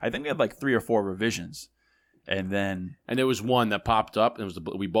here. I think we had like 3 or 4 revisions. And there was one that popped up, and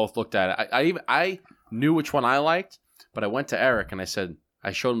we both looked at it. I knew which one I liked, but I went to Eric, and I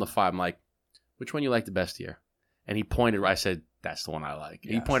showed him the 5. I'm like, which one you like the best here? And he pointed, I said, that's the one I like.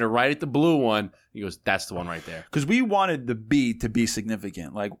 Yes. He pointed right at the blue one. He goes, that's the one right there. Because we wanted the B to be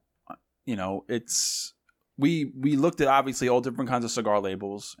significant. Like, we looked at obviously all different kinds of cigar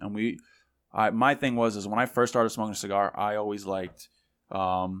labels. And my thing was when I first started smoking a cigar, I always liked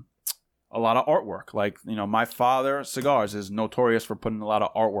a lot of artwork. Like, my father cigars is notorious for putting a lot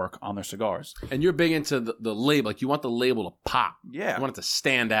of artwork on their cigars. And you're big into the label. Like, you want the label to pop. Yeah. You want it to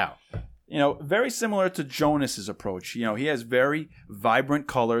stand out. Very similar to Jonas's approach. He has very vibrant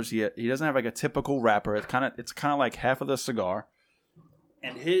colors. He doesn't have like a typical wrapper. It's kind of like half of the cigar.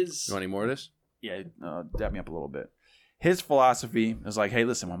 And his... You want any more of this? Yeah, dab me up a little bit. His philosophy is like, hey,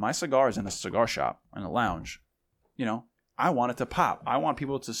 listen, when my cigar is in a cigar shop, in a lounge, I want it to pop. I want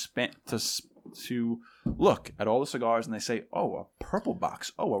people to look at all the cigars and they say, oh, a purple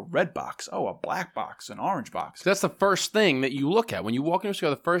box, oh, a red box, oh, a black box, an orange box. That's the first thing that you look at when you walk into a cigar.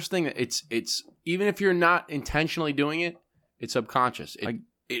 The first thing that it's even if you're not intentionally doing it, it's subconscious.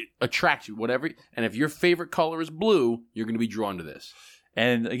 It attracts you, whatever. And if your favorite color is blue, you're going to be drawn to this.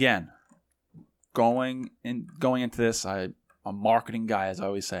 And again, going into this, I'm a marketing guy, as I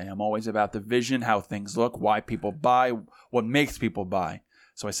always say. I'm always about the vision, how things look, why people buy, what makes people buy.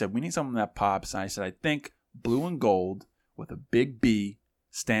 So I said, we need something that pops. And I said, I think blue and gold with a big B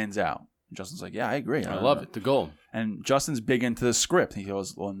stands out. And Justin's like, yeah, I agree. I love it, the gold. And Justin's big into the script. He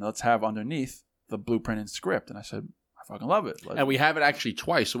goes, well, let's have underneath the blueprint and script. And I said, I fucking love it. And we have it actually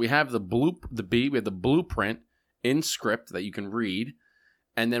twice. So we have the B, we have the blueprint in script that you can read.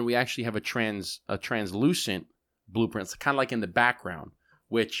 And then we actually have a translucent blueprint. It's kind of like in the background,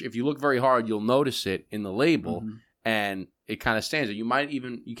 which if you look very hard, you'll notice it in the label. Mm-hmm. And it kind of stands out. You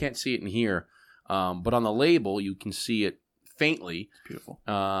can't see it in here, but on the label you can see it faintly. It's beautiful.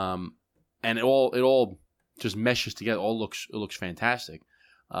 And it all just meshes together. It looks fantastic.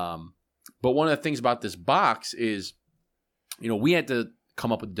 But one of the things about this box is, we had to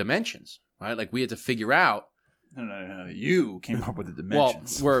come up with dimensions, right? Like we had to figure out. No. You came up with the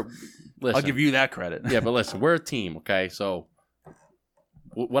dimensions. Well, listen, I'll give you that credit. Yeah, but listen, we're a team, okay? So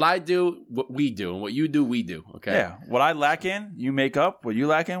what I do, what we do, and what you do, we do, okay? Yeah, what I lack in, you make up. What you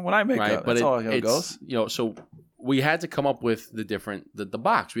lack in, what I make up. That's all it goes. So we had to come up with the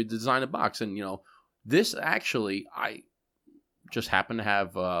box. We had to design a box, and this actually, I just happened to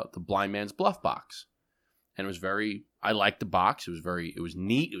have the Blind Man's Bluff box, and it was I liked the box. It was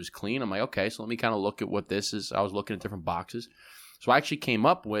neat. It was clean. I'm like, okay, so let me kind of look at what this is. I was looking at different boxes, so I actually came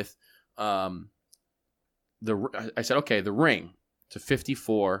up with I said, okay, the ring. It's a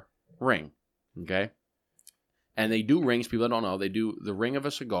 54 ring, okay? And they do rings. People that don't know, they do the ring of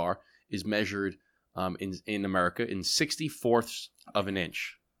a cigar is measured in America in 64ths of an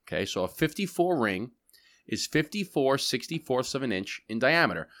inch, okay? So a 54 ring is 54 64ths of an inch in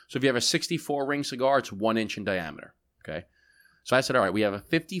diameter. So if you have a 64 ring cigar, it's 1 inch in diameter, okay? So I said, all right, we have a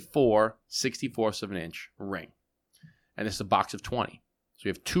 54 64ths of an inch ring, and this is a box of 20. So we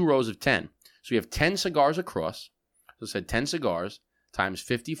have 2 rows of 10. So we have 10 cigars across. So it said 10 cigars times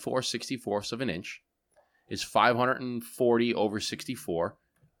 54 64ths of an inch is 540 over 64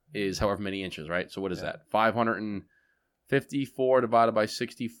 is however many inches, right? So what is that? 554 divided by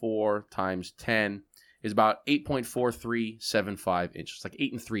 64 times 10 is about 8.4375 inches. It's like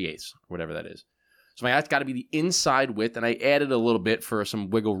 8 3/8, whatever that is. So that's got to be the inside width, and I added a little bit for some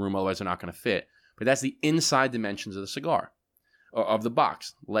wiggle room, otherwise they're not going to fit. But that's the inside dimensions of the cigar, or of the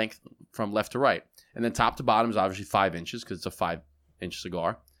box, length from left to right. And then top to bottom is obviously 5 inches because it's a 5-inch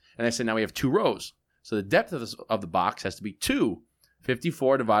cigar. And I said now we have 2 rows. So the depth of the box has to be 2.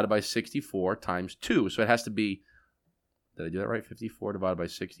 54 divided by 64 times 2. So it has to be, did I do that right? 54 divided by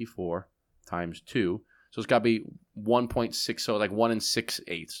 64 times 2. So it's got to be 1.6, so like 1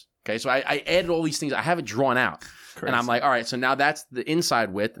 6/8. Okay, so I added all these things. I have it drawn out. Crazy. And I'm like, all right, so now that's the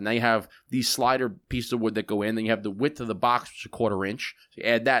inside width. And now you have these slider pieces of wood that go in. Then you have the width of the box, which is 1/4 inch. So you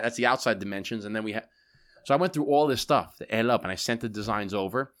add that. That's the outside dimensions. And then we have. So I went through all this stuff to add it up. And I sent the designs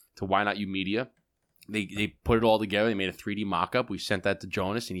over to Why Not You Media. They put it all together. They made a 3D mock-up. We sent that to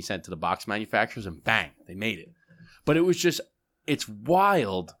Jonas, and he sent it to the box manufacturers. And bang, they made it. But it was just, it's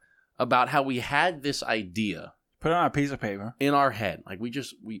wild about how we had this idea. Put it on a piece of paper. In our head. Like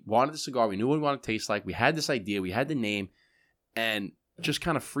we wanted the cigar. We knew what we wanted to taste like. We had this idea. We had the name. And just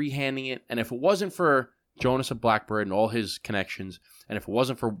kind of freehanding it. And if it wasn't for Jonas at Blackbird and all his connections. And if it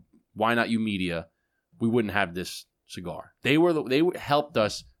wasn't for Why Not You Media, we wouldn't have this cigar. They helped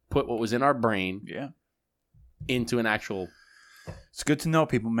us put what was in our brain into an actual. It's good to know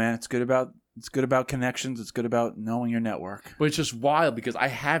people, man. It's good about connections. It's good about knowing your network. But it's just wild because I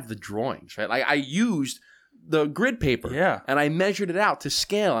have the drawings, right? Like I used the grid paper, and I measured it out to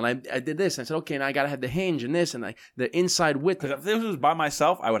scale, and I did this. And I said, okay, now I got to have the hinge and this, and the inside width. Because if this was by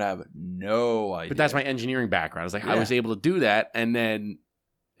myself, I would have no idea. But that's my engineering background. I was like, I was able to do that, and then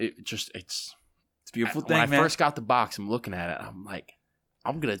it's a beautiful thing, man. When I first got the box, I'm looking at it, I'm like,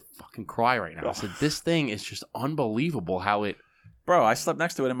 I'm gonna fucking cry right now. I said, this thing is just unbelievable how it. Bro, I slept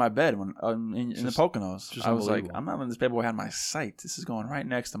next to it in my bed when in the Poconos. I was like, I'm not letting this baby boy have my sight. This is going right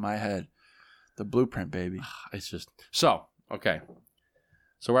next to my head. The blueprint, baby. It's just so okay.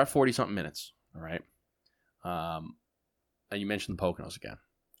 So we're at 40-something minutes, all right? And you mentioned the Poconos again.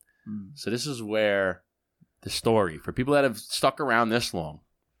 So this is where the story, for people that have stuck around this long,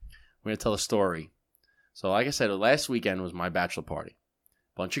 we're going to tell a story. So like I said, last weekend was my bachelor party.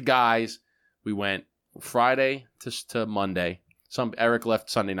 Bunch of guys. We went Friday to Monday. Eric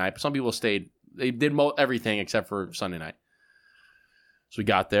left Sunday night, but some people stayed. They did everything except for Sunday night. So we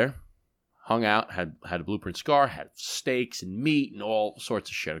got there. Hung out, had a blueprint cigar, had steaks and meat and all sorts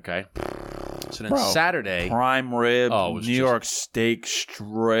of shit, okay? So then Saturday... Prime rib, New York steak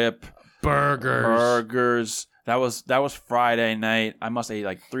strip. Burgers. That was Friday night. I must have ate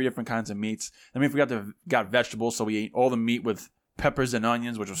like 3 different kinds of meats. Then we got vegetables, so we ate all the meat with peppers and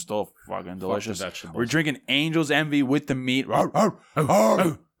onions, which was still fucking delicious. We're drinking Angel's Envy with the meat.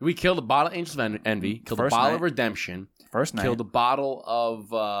 We killed a bottle of Angel's Envy, killed a bottle of Redemption. First night. Killed a bottle of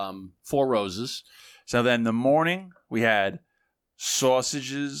Four Roses. So then the morning, we had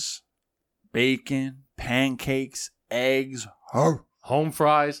sausages, bacon, pancakes, eggs, home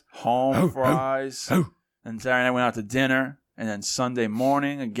fries. And Saturday night, went out to dinner. And then Sunday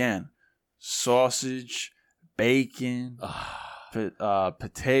morning, again, sausage, bacon,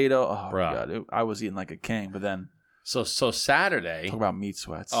 potato. Oh, God. I was eating like a king. But then... So Saturday... Talk about meat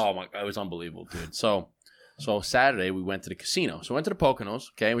sweats. Oh, my God. It was unbelievable, dude. So Saturday, we went to the casino. So we went to the Poconos,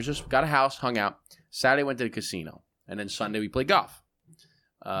 okay? We just got a house, hung out. Saturday, went to the casino. And then Sunday, we played golf.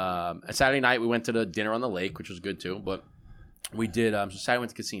 And Saturday night, we went to the dinner on the lake, which was good too. But we did, so Saturday, went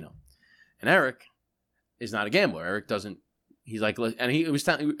to the casino. And Eric is not a gambler. Eric doesn't, he's like, and he was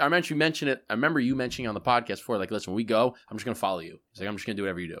telling, I remember you mentioning on the podcast before, like, listen, when we go, I'm just going to follow you. He's like, I'm just going to do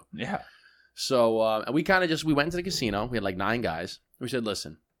whatever you do. Yeah. So, and we kind of we went to the casino. We had like 9 guys. We said,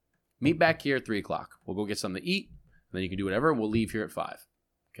 listen, meet back here at 3 o'clock. We'll go get something to eat, and then you can do whatever. We'll leave here at 5.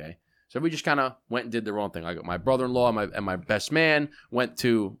 Okay? So we just kind of went and did their own thing. Like my brother-in-law and my best man went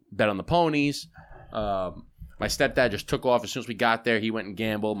to bet on the ponies. My stepdad just took off as soon as we got there. He went and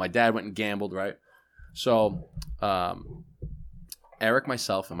gambled. My dad went and gambled, right? So Eric,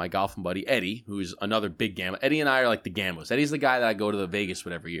 myself, and my golfing buddy, Eddie, who's another big gambler. Eddie and I are like the gamblers. Eddie's the guy that I go to the Vegas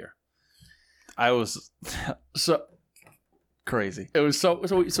with every year. I was... so... Crazy. It was so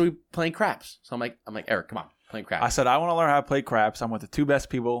we playing craps. So I'm like Eric, come on, playing craps. I said I want to learn how to play craps. I'm with the 2 best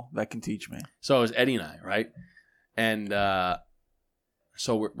people that can teach me. So it was Eddie and I, right? And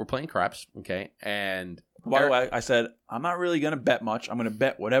so we're playing craps, okay? And by the way, I said I'm not really gonna bet much. I'm gonna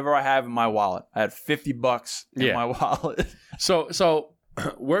bet whatever I have in my wallet. I had $50 in my wallet. So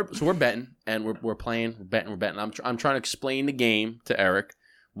we're betting and we're playing, we're betting. I'm trying to explain the game to Eric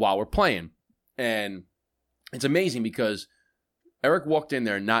while we're playing, and it's amazing because Eric walked in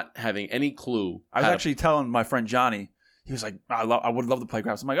there not having any clue. I was actually telling my friend Johnny. He was like, I would love to play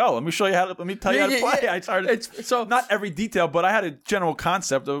craps. I'm like, let me tell you how to play. Yeah. I started. So not every detail, but I had a general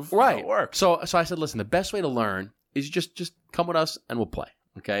concept of how it works. So I said, listen, the best way to learn is just come with us and we'll play.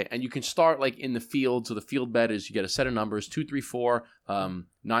 Okay. And you can start like in the field. So the field bet is you get a set of numbers, 2, 3, 4,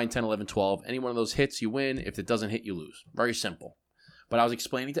 9, 10, 11, 12. Any one of those hits, you win. If it doesn't hit, you lose. Very simple. But I was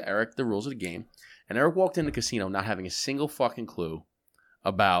explaining to Eric the rules of the game. And Eric walked in the casino not having a single fucking clue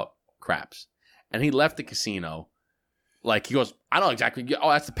about craps. And he left the casino like, he goes, I know exactly. Oh,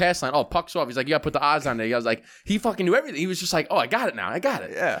 that's the pass line. Oh, puck's off. He's like, you got to put the odds on there. I was like, he fucking knew everything. He was just like, oh, I got it now. I got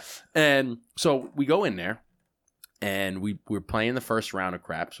it. Yeah. And so we go in there and we're playing the first round of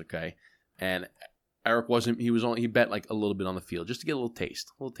craps, okay? And Eric he bet like a little bit on the field just to get a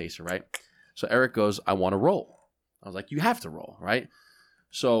little taster, right? So Eric goes, I want to roll. I was like, you have to roll, right?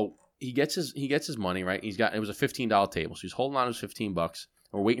 So he gets his money, right? It was a $15 table. So he's holding on to his $15.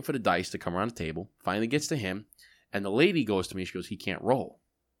 We're waiting for the dice to come around the table. Finally gets to him. And the lady goes to me. She goes, he can't roll.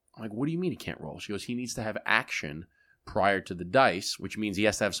 I'm like, what do you mean he can't roll? She goes, he needs to have action prior to the dice, which means he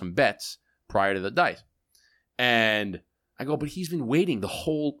has to have some bets prior to the dice. And I go, but he's been waiting the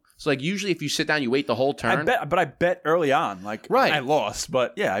whole... So like usually if you sit down, you wait the whole turn. I bet early on. Like right. I lost,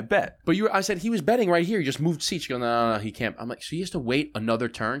 but yeah, I bet. But I said he was betting right here. He just moved seats. She goes, no, he can't. I'm like, so he has to wait another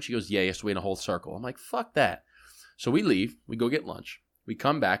turn? She goes, yeah, he has to wait a whole circle. I'm like, fuck that. So we leave. We go get lunch. We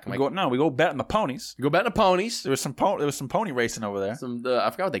come back. We go bet on the ponies. We go bet on the ponies. There was some pony racing over there.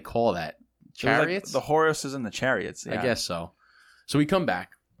 I forgot what they call that. Chariots? Like the horses and the chariots. Yeah. I guess so. So we come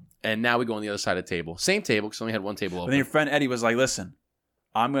back, and now we go on the other side of the table. Same table, because only had one table open. And then your friend Eddie was like, listen,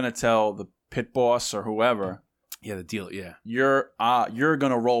 I'm going to tell the pit boss or whoever. Yeah, the deal, yeah. You're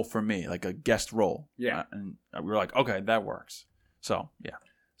going to roll for me, like a guest roll. Yeah. And we were like, okay, that works. So, yeah.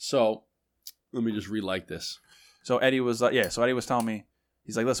 So, let me just relight this. So Eddie was so Eddie was telling me,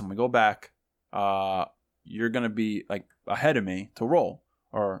 he's like, listen, when we go back, you're going to be like ahead of me to roll.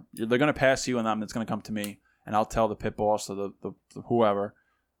 Or they're going to pass you, and it's going to come to me, and I'll tell the pit boss or the whoever,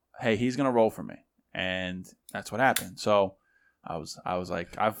 hey, he's going to roll for me. And that's what happened. So I was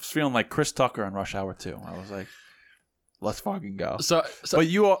feeling like Chris Tucker on Rush Hour 2. I was like, let's fucking go. So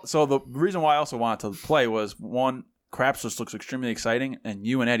the reason why I also wanted to play was, one, Craps just looks extremely exciting, and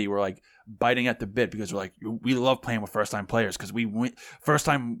you and Eddie were like biting at the bit because we're like, we love playing with first time players because we win first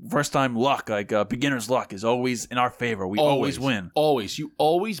time luck, like beginner's luck is always in our favor. We always win. Always, you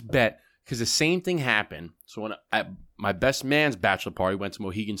always bet because the same thing happened. So when my best man's bachelor party went to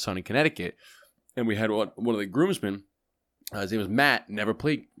Mohegan Sun in Connecticut, and we had one of the groomsmen. His name was Matt. Never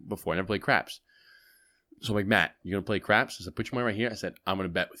played before. Never played craps. So I'm like, Matt, you gonna play craps? I said, put your money right here. I said, I'm gonna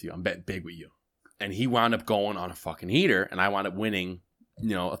bet with you. I'm betting big with you. And he wound up going on a fucking heater, and I wound up winning,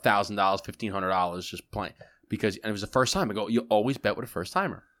 $1,000, $1,500 just playing and it was the first time. I go, you always bet with a first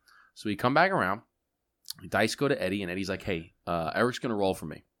timer. So we come back around, dice go to Eddie, and Eddie's like, hey, Eric's gonna roll for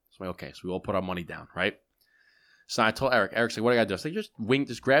me. So I'm like, okay. So we all put our money down, right? So I told Eric's like, what do I gotta do? I said,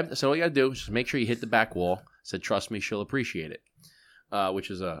 just grab. I said, all you gotta do is just make sure you hit the back wall. I said, trust me, she'll appreciate it. Which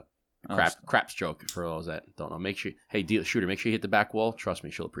is a craps joke for those that don't know. Make sure, hey, shooter, make sure you hit the back wall. Trust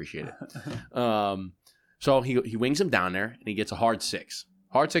me, she'll appreciate it. So he wings him down there, and he gets a hard 6.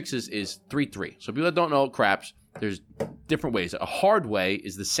 Hard 6 is 3-3. So people that don't know craps, there's different ways. A hard way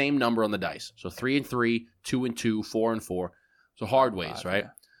is the same number on the dice. So 3 and 3, 2 and 2, 4 and 4. So hard ways, right? Yeah.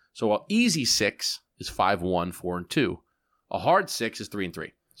 So an easy 6 is 5-1, 4 and 2. A hard 6 is 3 and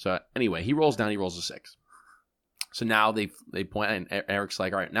 3. So anyway, he rolls down, he rolls a 6. So now they point, and Eric's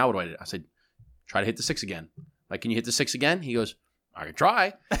like, all right, now what do I do? I said, try to hit the 6 again. Like, can you hit the 6 again? He goes, I can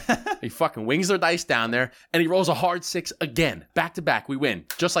try. He fucking wings their dice down there, and he rolls a hard 6 again. Back to back, we win.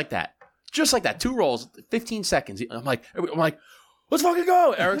 Just like that. 2 rolls, 15 seconds. I'm like, let's fucking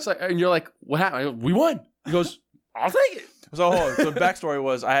go. Eric's like, and you're like, what happened? I go, we won. He goes, I'll take it. So the backstory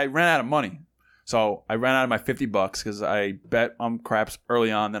was I ran out of money. So I ran out of my $50 because I bet on craps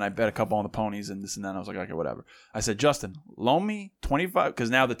early on. Then I bet a couple on the ponies and this and that. I was like, okay, whatever. I said, Justin, loan me $25 because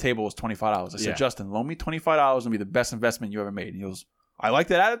now the table was $25. I said, Justin, loan me $25 and be the best investment you ever made. And he goes, I like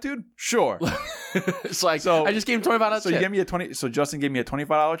that attitude. Sure. It's like, so I just gave him $25 so chip. You gave me a 20. So Justin gave me a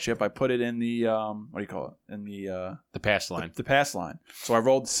 $25 chip. I put it in the what do you call it? In the pass line. The pass line. So I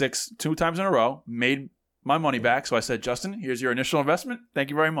rolled 6 2 times in a row. Made my money back. So I said, Justin, here's your initial investment.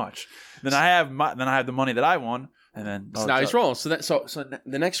 Thank you very much. Then I have the money that I won, and then so now he's rolling. So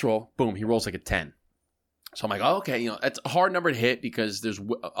the next roll, boom, he rolls like a 10. So I'm like, oh, okay, that's a hard number to hit because there's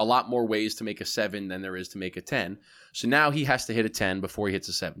a lot more ways to make a 7 than there is to make a 10. So now he has to hit a 10 before he hits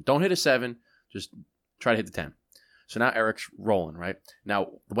a 7. Don't hit a 7, just try to hit the 10. So now Eric's rolling, right?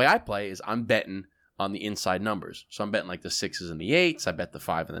 Now the way I play is I'm betting on the inside numbers. So I'm betting like the 6s and the 8s. I bet the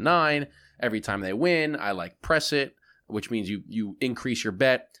 5 and the 9. Every time they win, I like press it, which means you increase your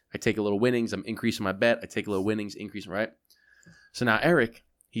bet. I take a little winnings. I'm increasing my bet. I take a little winnings, increasing, right? So now Eric,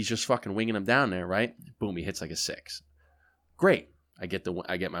 he's just fucking winging them down there, right? Boom, he hits like a 6. Great. I get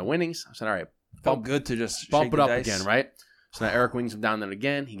my winnings. I said, all right. Felt good to just bump it up dice. again, right? So now Eric wings him down there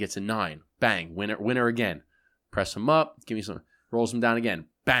again. He gets a 9. Bang. Winner again. Press him up. Give me some. Rolls him down again.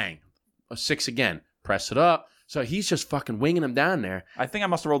 Bang. A 6 again. Press it up. So he's just fucking winging him down there. I think I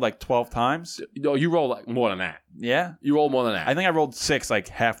must have rolled like 12 times. No, you roll like more than that. Yeah? You roll more than that. I think I rolled 6 like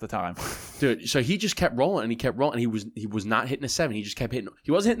half the time. Dude, so he just kept rolling and he kept rolling. And he was not hitting a 7. He just kept hitting.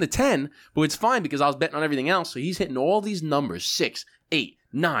 He wasn't hitting the 10, but it's fine because I was betting on everything else. So he's hitting all these numbers. 6, 8,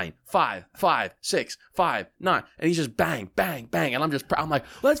 9, 5, 5, 6, 5, 9. And he's just bang, bang, bang. And I'm like,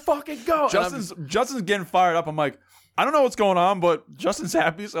 let's fucking go. Justin's getting fired up. I'm like, I don't know what's going on, but Justin's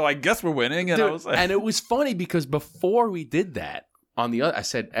happy, so I guess we're winning. And dude, I was like, and it was funny because before we did that, I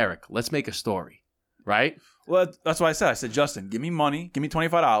said, Eric, let's make a story, right? Well, that's what I said. I said, Justin, give me money, give me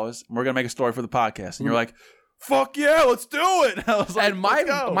 $25, and we're gonna make a story for the podcast. And you're like, fuck yeah, let's do it. I was like, And let's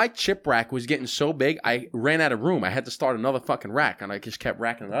go. my chip rack was getting so big, I ran out of room. I had to start another fucking rack, and I just kept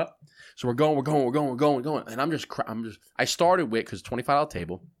racking it up. So we're going, and I started with, because $25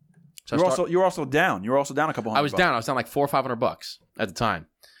 table. So you were also down. You were also down a couple hundred. I was down like $400 or $500 at the time.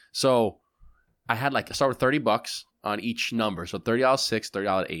 So I started with $30 on each number. So $30 6,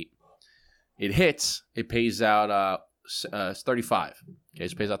 $30 8. It hits. It pays out it's 35. Okay,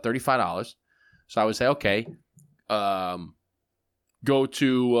 so it pays out $35. So I would say, okay, go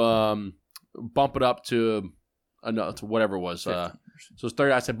to bump it up to whatever it was. So it's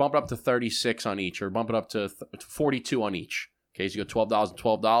 30. I said bump it up to 36 on each, or bump it up to 42 on each. Okay, so you go $12 and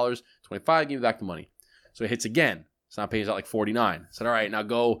 $12, 25. Give me back the money. So it hits again. So now it pays out like 49. I said, all right, now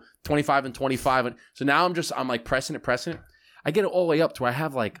go 25 and 25. And so now I'm like pressing it. I get it all the way up to where I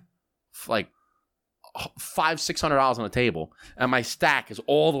have like $500-$600 on the table, and my stack is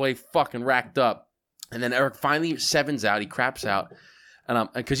all the way fucking racked up. And then Eric finally sevens out. He craps out, and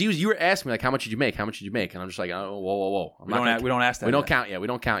because you were asking me like, how much did you make? And I'm just like, oh, whoa. We don't ask that. We don't count yet. We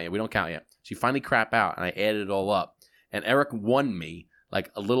don't count yet. So you finally crap out, and I added it all up, and Eric won me like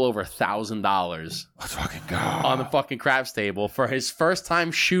a little over $1,000. Let's fucking go on the fucking craps table for his first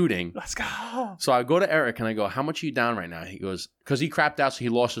time shooting. Let's go. So I go to Eric and I go, how much are you down right now? He goes, because he crapped out, so he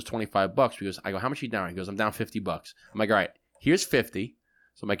lost his $25. I go, how much are you down? He goes, I'm down $50. I'm like, all right, here's 50.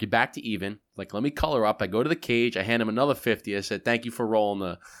 So I'm like, you're back to even. Like, let me color up. I go to the cage. I hand him another 50. I said, thank you for rolling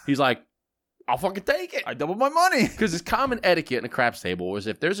the. He's like, I'll fucking take it. I doubled my money. Because it's common etiquette in a craps table was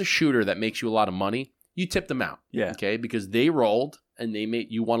if there's a shooter that makes you a lot of money, you tip them out. Yeah. Okay, because they rolled and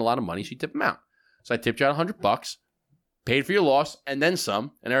you won a lot of money, so you tip them out. So I tipped you out $100, paid for your loss, and then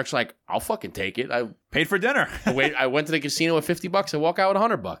some. And Eric's like, I'll fucking take it. I paid for dinner. I went to the casino with $50. I walk out with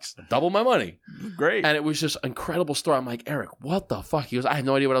 $100. Double my money. Great. And it was just an incredible story. I'm like, Eric, what the fuck? He goes, I had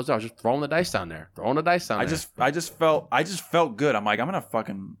no idea what I was doing. I was just throwing the dice down there. I just felt good. I'm like, I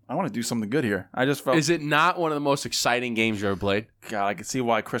want to do something good here. I just felt. Is it not one of the most exciting games you ever played? God, I can see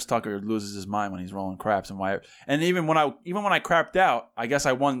why Chris Tucker loses his mind when he's rolling craps, and why. And even when I crapped out, I guess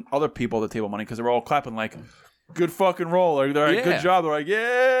I won other people at the table money because they were all clapping like, good fucking roll. Or they're like, good job. They're like,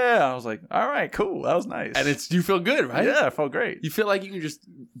 yeah. I was like, all right, cool. That was nice. And you feel good, right? Yeah, I felt great. You feel like you can just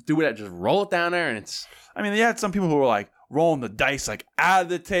do it, just roll it down there, and it's. I mean, they had some people who were like rolling the dice like out of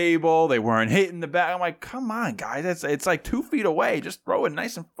the table. They weren't hitting the back. I'm like, come on, guys. It's like 2 feet away. Just throw it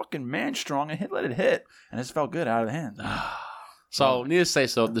nice and fucking man strong and let it hit. And it just felt good out of the hand. So, needless to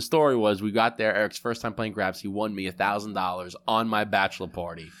say, the story was we got there. Eric's first time playing craps. He won me $1,000 on my bachelor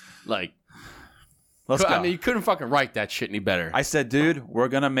party. Like, let's go. I mean, you couldn't fucking write that shit any better. I said, dude,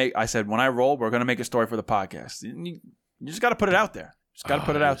 when I roll, we're going to make a story for the podcast. You just got to put it out there. Just got to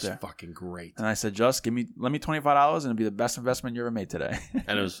put it out there. Fucking great. And I said, let me $25 and it'll be the best investment you ever made today.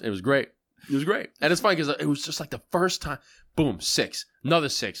 And it was great. It was great. And it's funny because it was just like the first time, boom, 6, another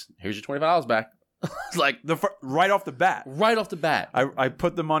 6. Here's your $25 back. It's like right off the bat. Right off the bat. I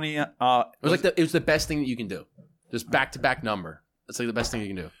put the money. It was the best thing that you can do. Just back-to-back number. It's like the best thing you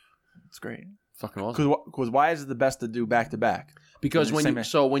can do. It's great. Fucking awesome. Because why is it the best to do back-to-back? Because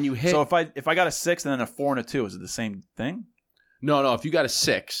when you hit. So if I got a 6 and then a 4 and a 2, is it the same thing? No. If you got a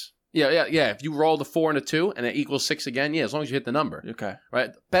 6, yeah. If you roll the 4 and a 2 and it equals 6 again, yeah. As long as you hit the number, okay.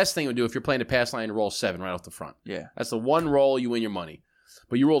 Right. The best thing to do if you're playing the pass line, roll 7 right off the front. Yeah. That's the one roll you win your money.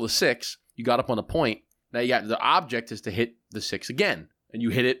 But you roll the 6, you got up on the point. Now you got the object is to hit the 6 again, and you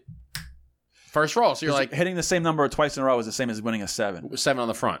hit it first roll. So you're like hitting the same number twice in a row is the same as winning a 7. 7 on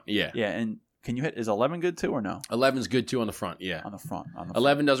the front. Yeah. Yeah, and. Can you hit? Is 11 good too or no? 11's good too on the front. Yeah, on the front.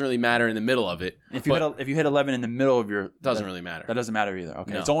 11 doesn't really matter in the middle of it. If you hit 11 in the middle of your, doesn't really matter. That doesn't matter either.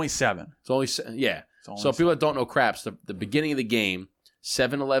 Okay, no. It's only 7. It's only yeah. So people that don't know craps, the beginning of the game,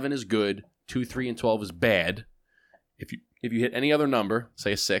 7, 11 is good. 2, 3, and 12 is bad. If you hit any other number,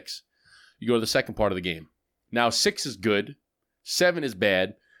 say a 6, you go to the second part of the game. Now 6 is good, 7 is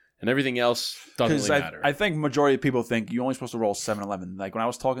bad. And everything else doesn't really matter. I think majority of people think you're only supposed to roll 7, 11. Like when I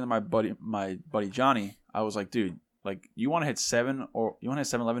was talking to my buddy Johnny, I was like, dude, like you want to hit 7 or you want to hit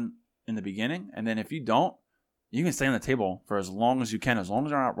 7, 11 in the beginning, and then if you don't, you can stay on the table for as long as you can, as long as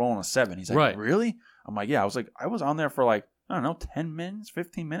you're not rolling a 7. He's like, right. Really? I'm like, yeah. I was on there for like, I don't know, 10 minutes,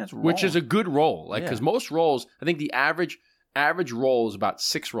 15 minutes, rolling. Which is a good roll. Like because most rolls, I think the average roll is about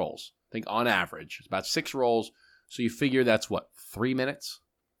 6 rolls. I think on average, it's about 6 rolls. So you figure that's what, 3 minutes.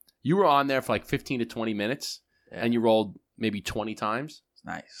 You were on there for like 15 to 20 minutes, and you rolled maybe 20 times.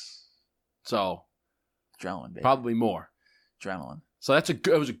 Nice. So, adrenaline, baby. Probably more. Adrenaline. So it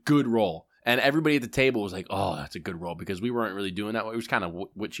was a good roll. And everybody at the table was like, oh, that's a good roll, because we weren't really doing that. It was kind of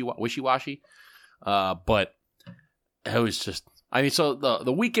wishy-washy. But it was just, I mean, so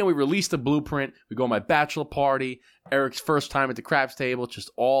the weekend we released the blueprint. We go on my bachelor party. Eric's first time at the craps table. Just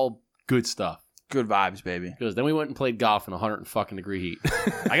all good stuff. Good vibes, baby. Because then we went and played golf in 100-fucking-degree heat.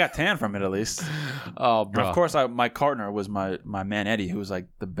 I got tan from it at least. Oh, bro. And of course, my partner was my man Eddie, who was like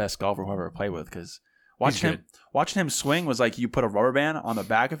the best golfer who I ever played with. Because watching him swing was like you put a rubber band on the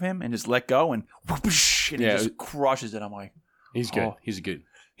back of him and just let go and whoosh, and he just crushes it. I'm like, he's good. Oh. He's good.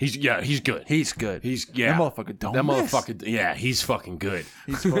 He's good. He's good. That motherfucker don't miss. He's fucking good.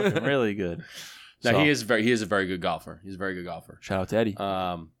 He's fucking really good. No, he is a very good golfer. He's a very good golfer. Shout out to Eddie.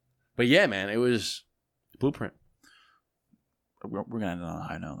 But yeah, man, it was blueprint. We're gonna end on a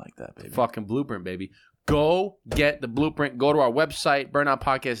high note like that, baby. Fucking blueprint, baby. Go get the blueprint. Go to our website,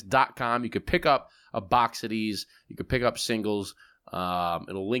 burnoutpodcast.com. You could pick up a box of these. You could pick up singles.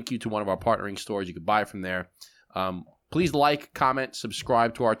 It'll link you to one of our partnering stores. You could buy it from there. Please like, comment,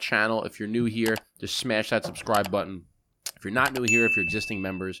 subscribe to our channel. If you're new here, just smash that subscribe button. If you're not new here, if you're existing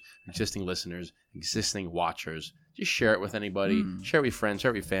members, existing listeners, existing watchers, just share it with anybody. Share it with friends,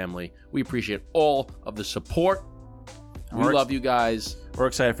 share it with family. We appreciate all of the support. We love you guys. We're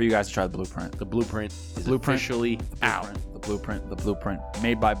excited for you guys to try the blueprint. The blueprint is officially out. The blueprint.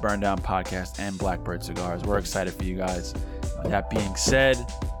 Made by Burn Down Podcast and Blackbird Cigars. We're excited for you guys. With that being said,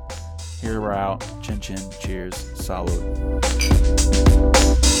 here we're out. Chin chin. Cheers. Salud.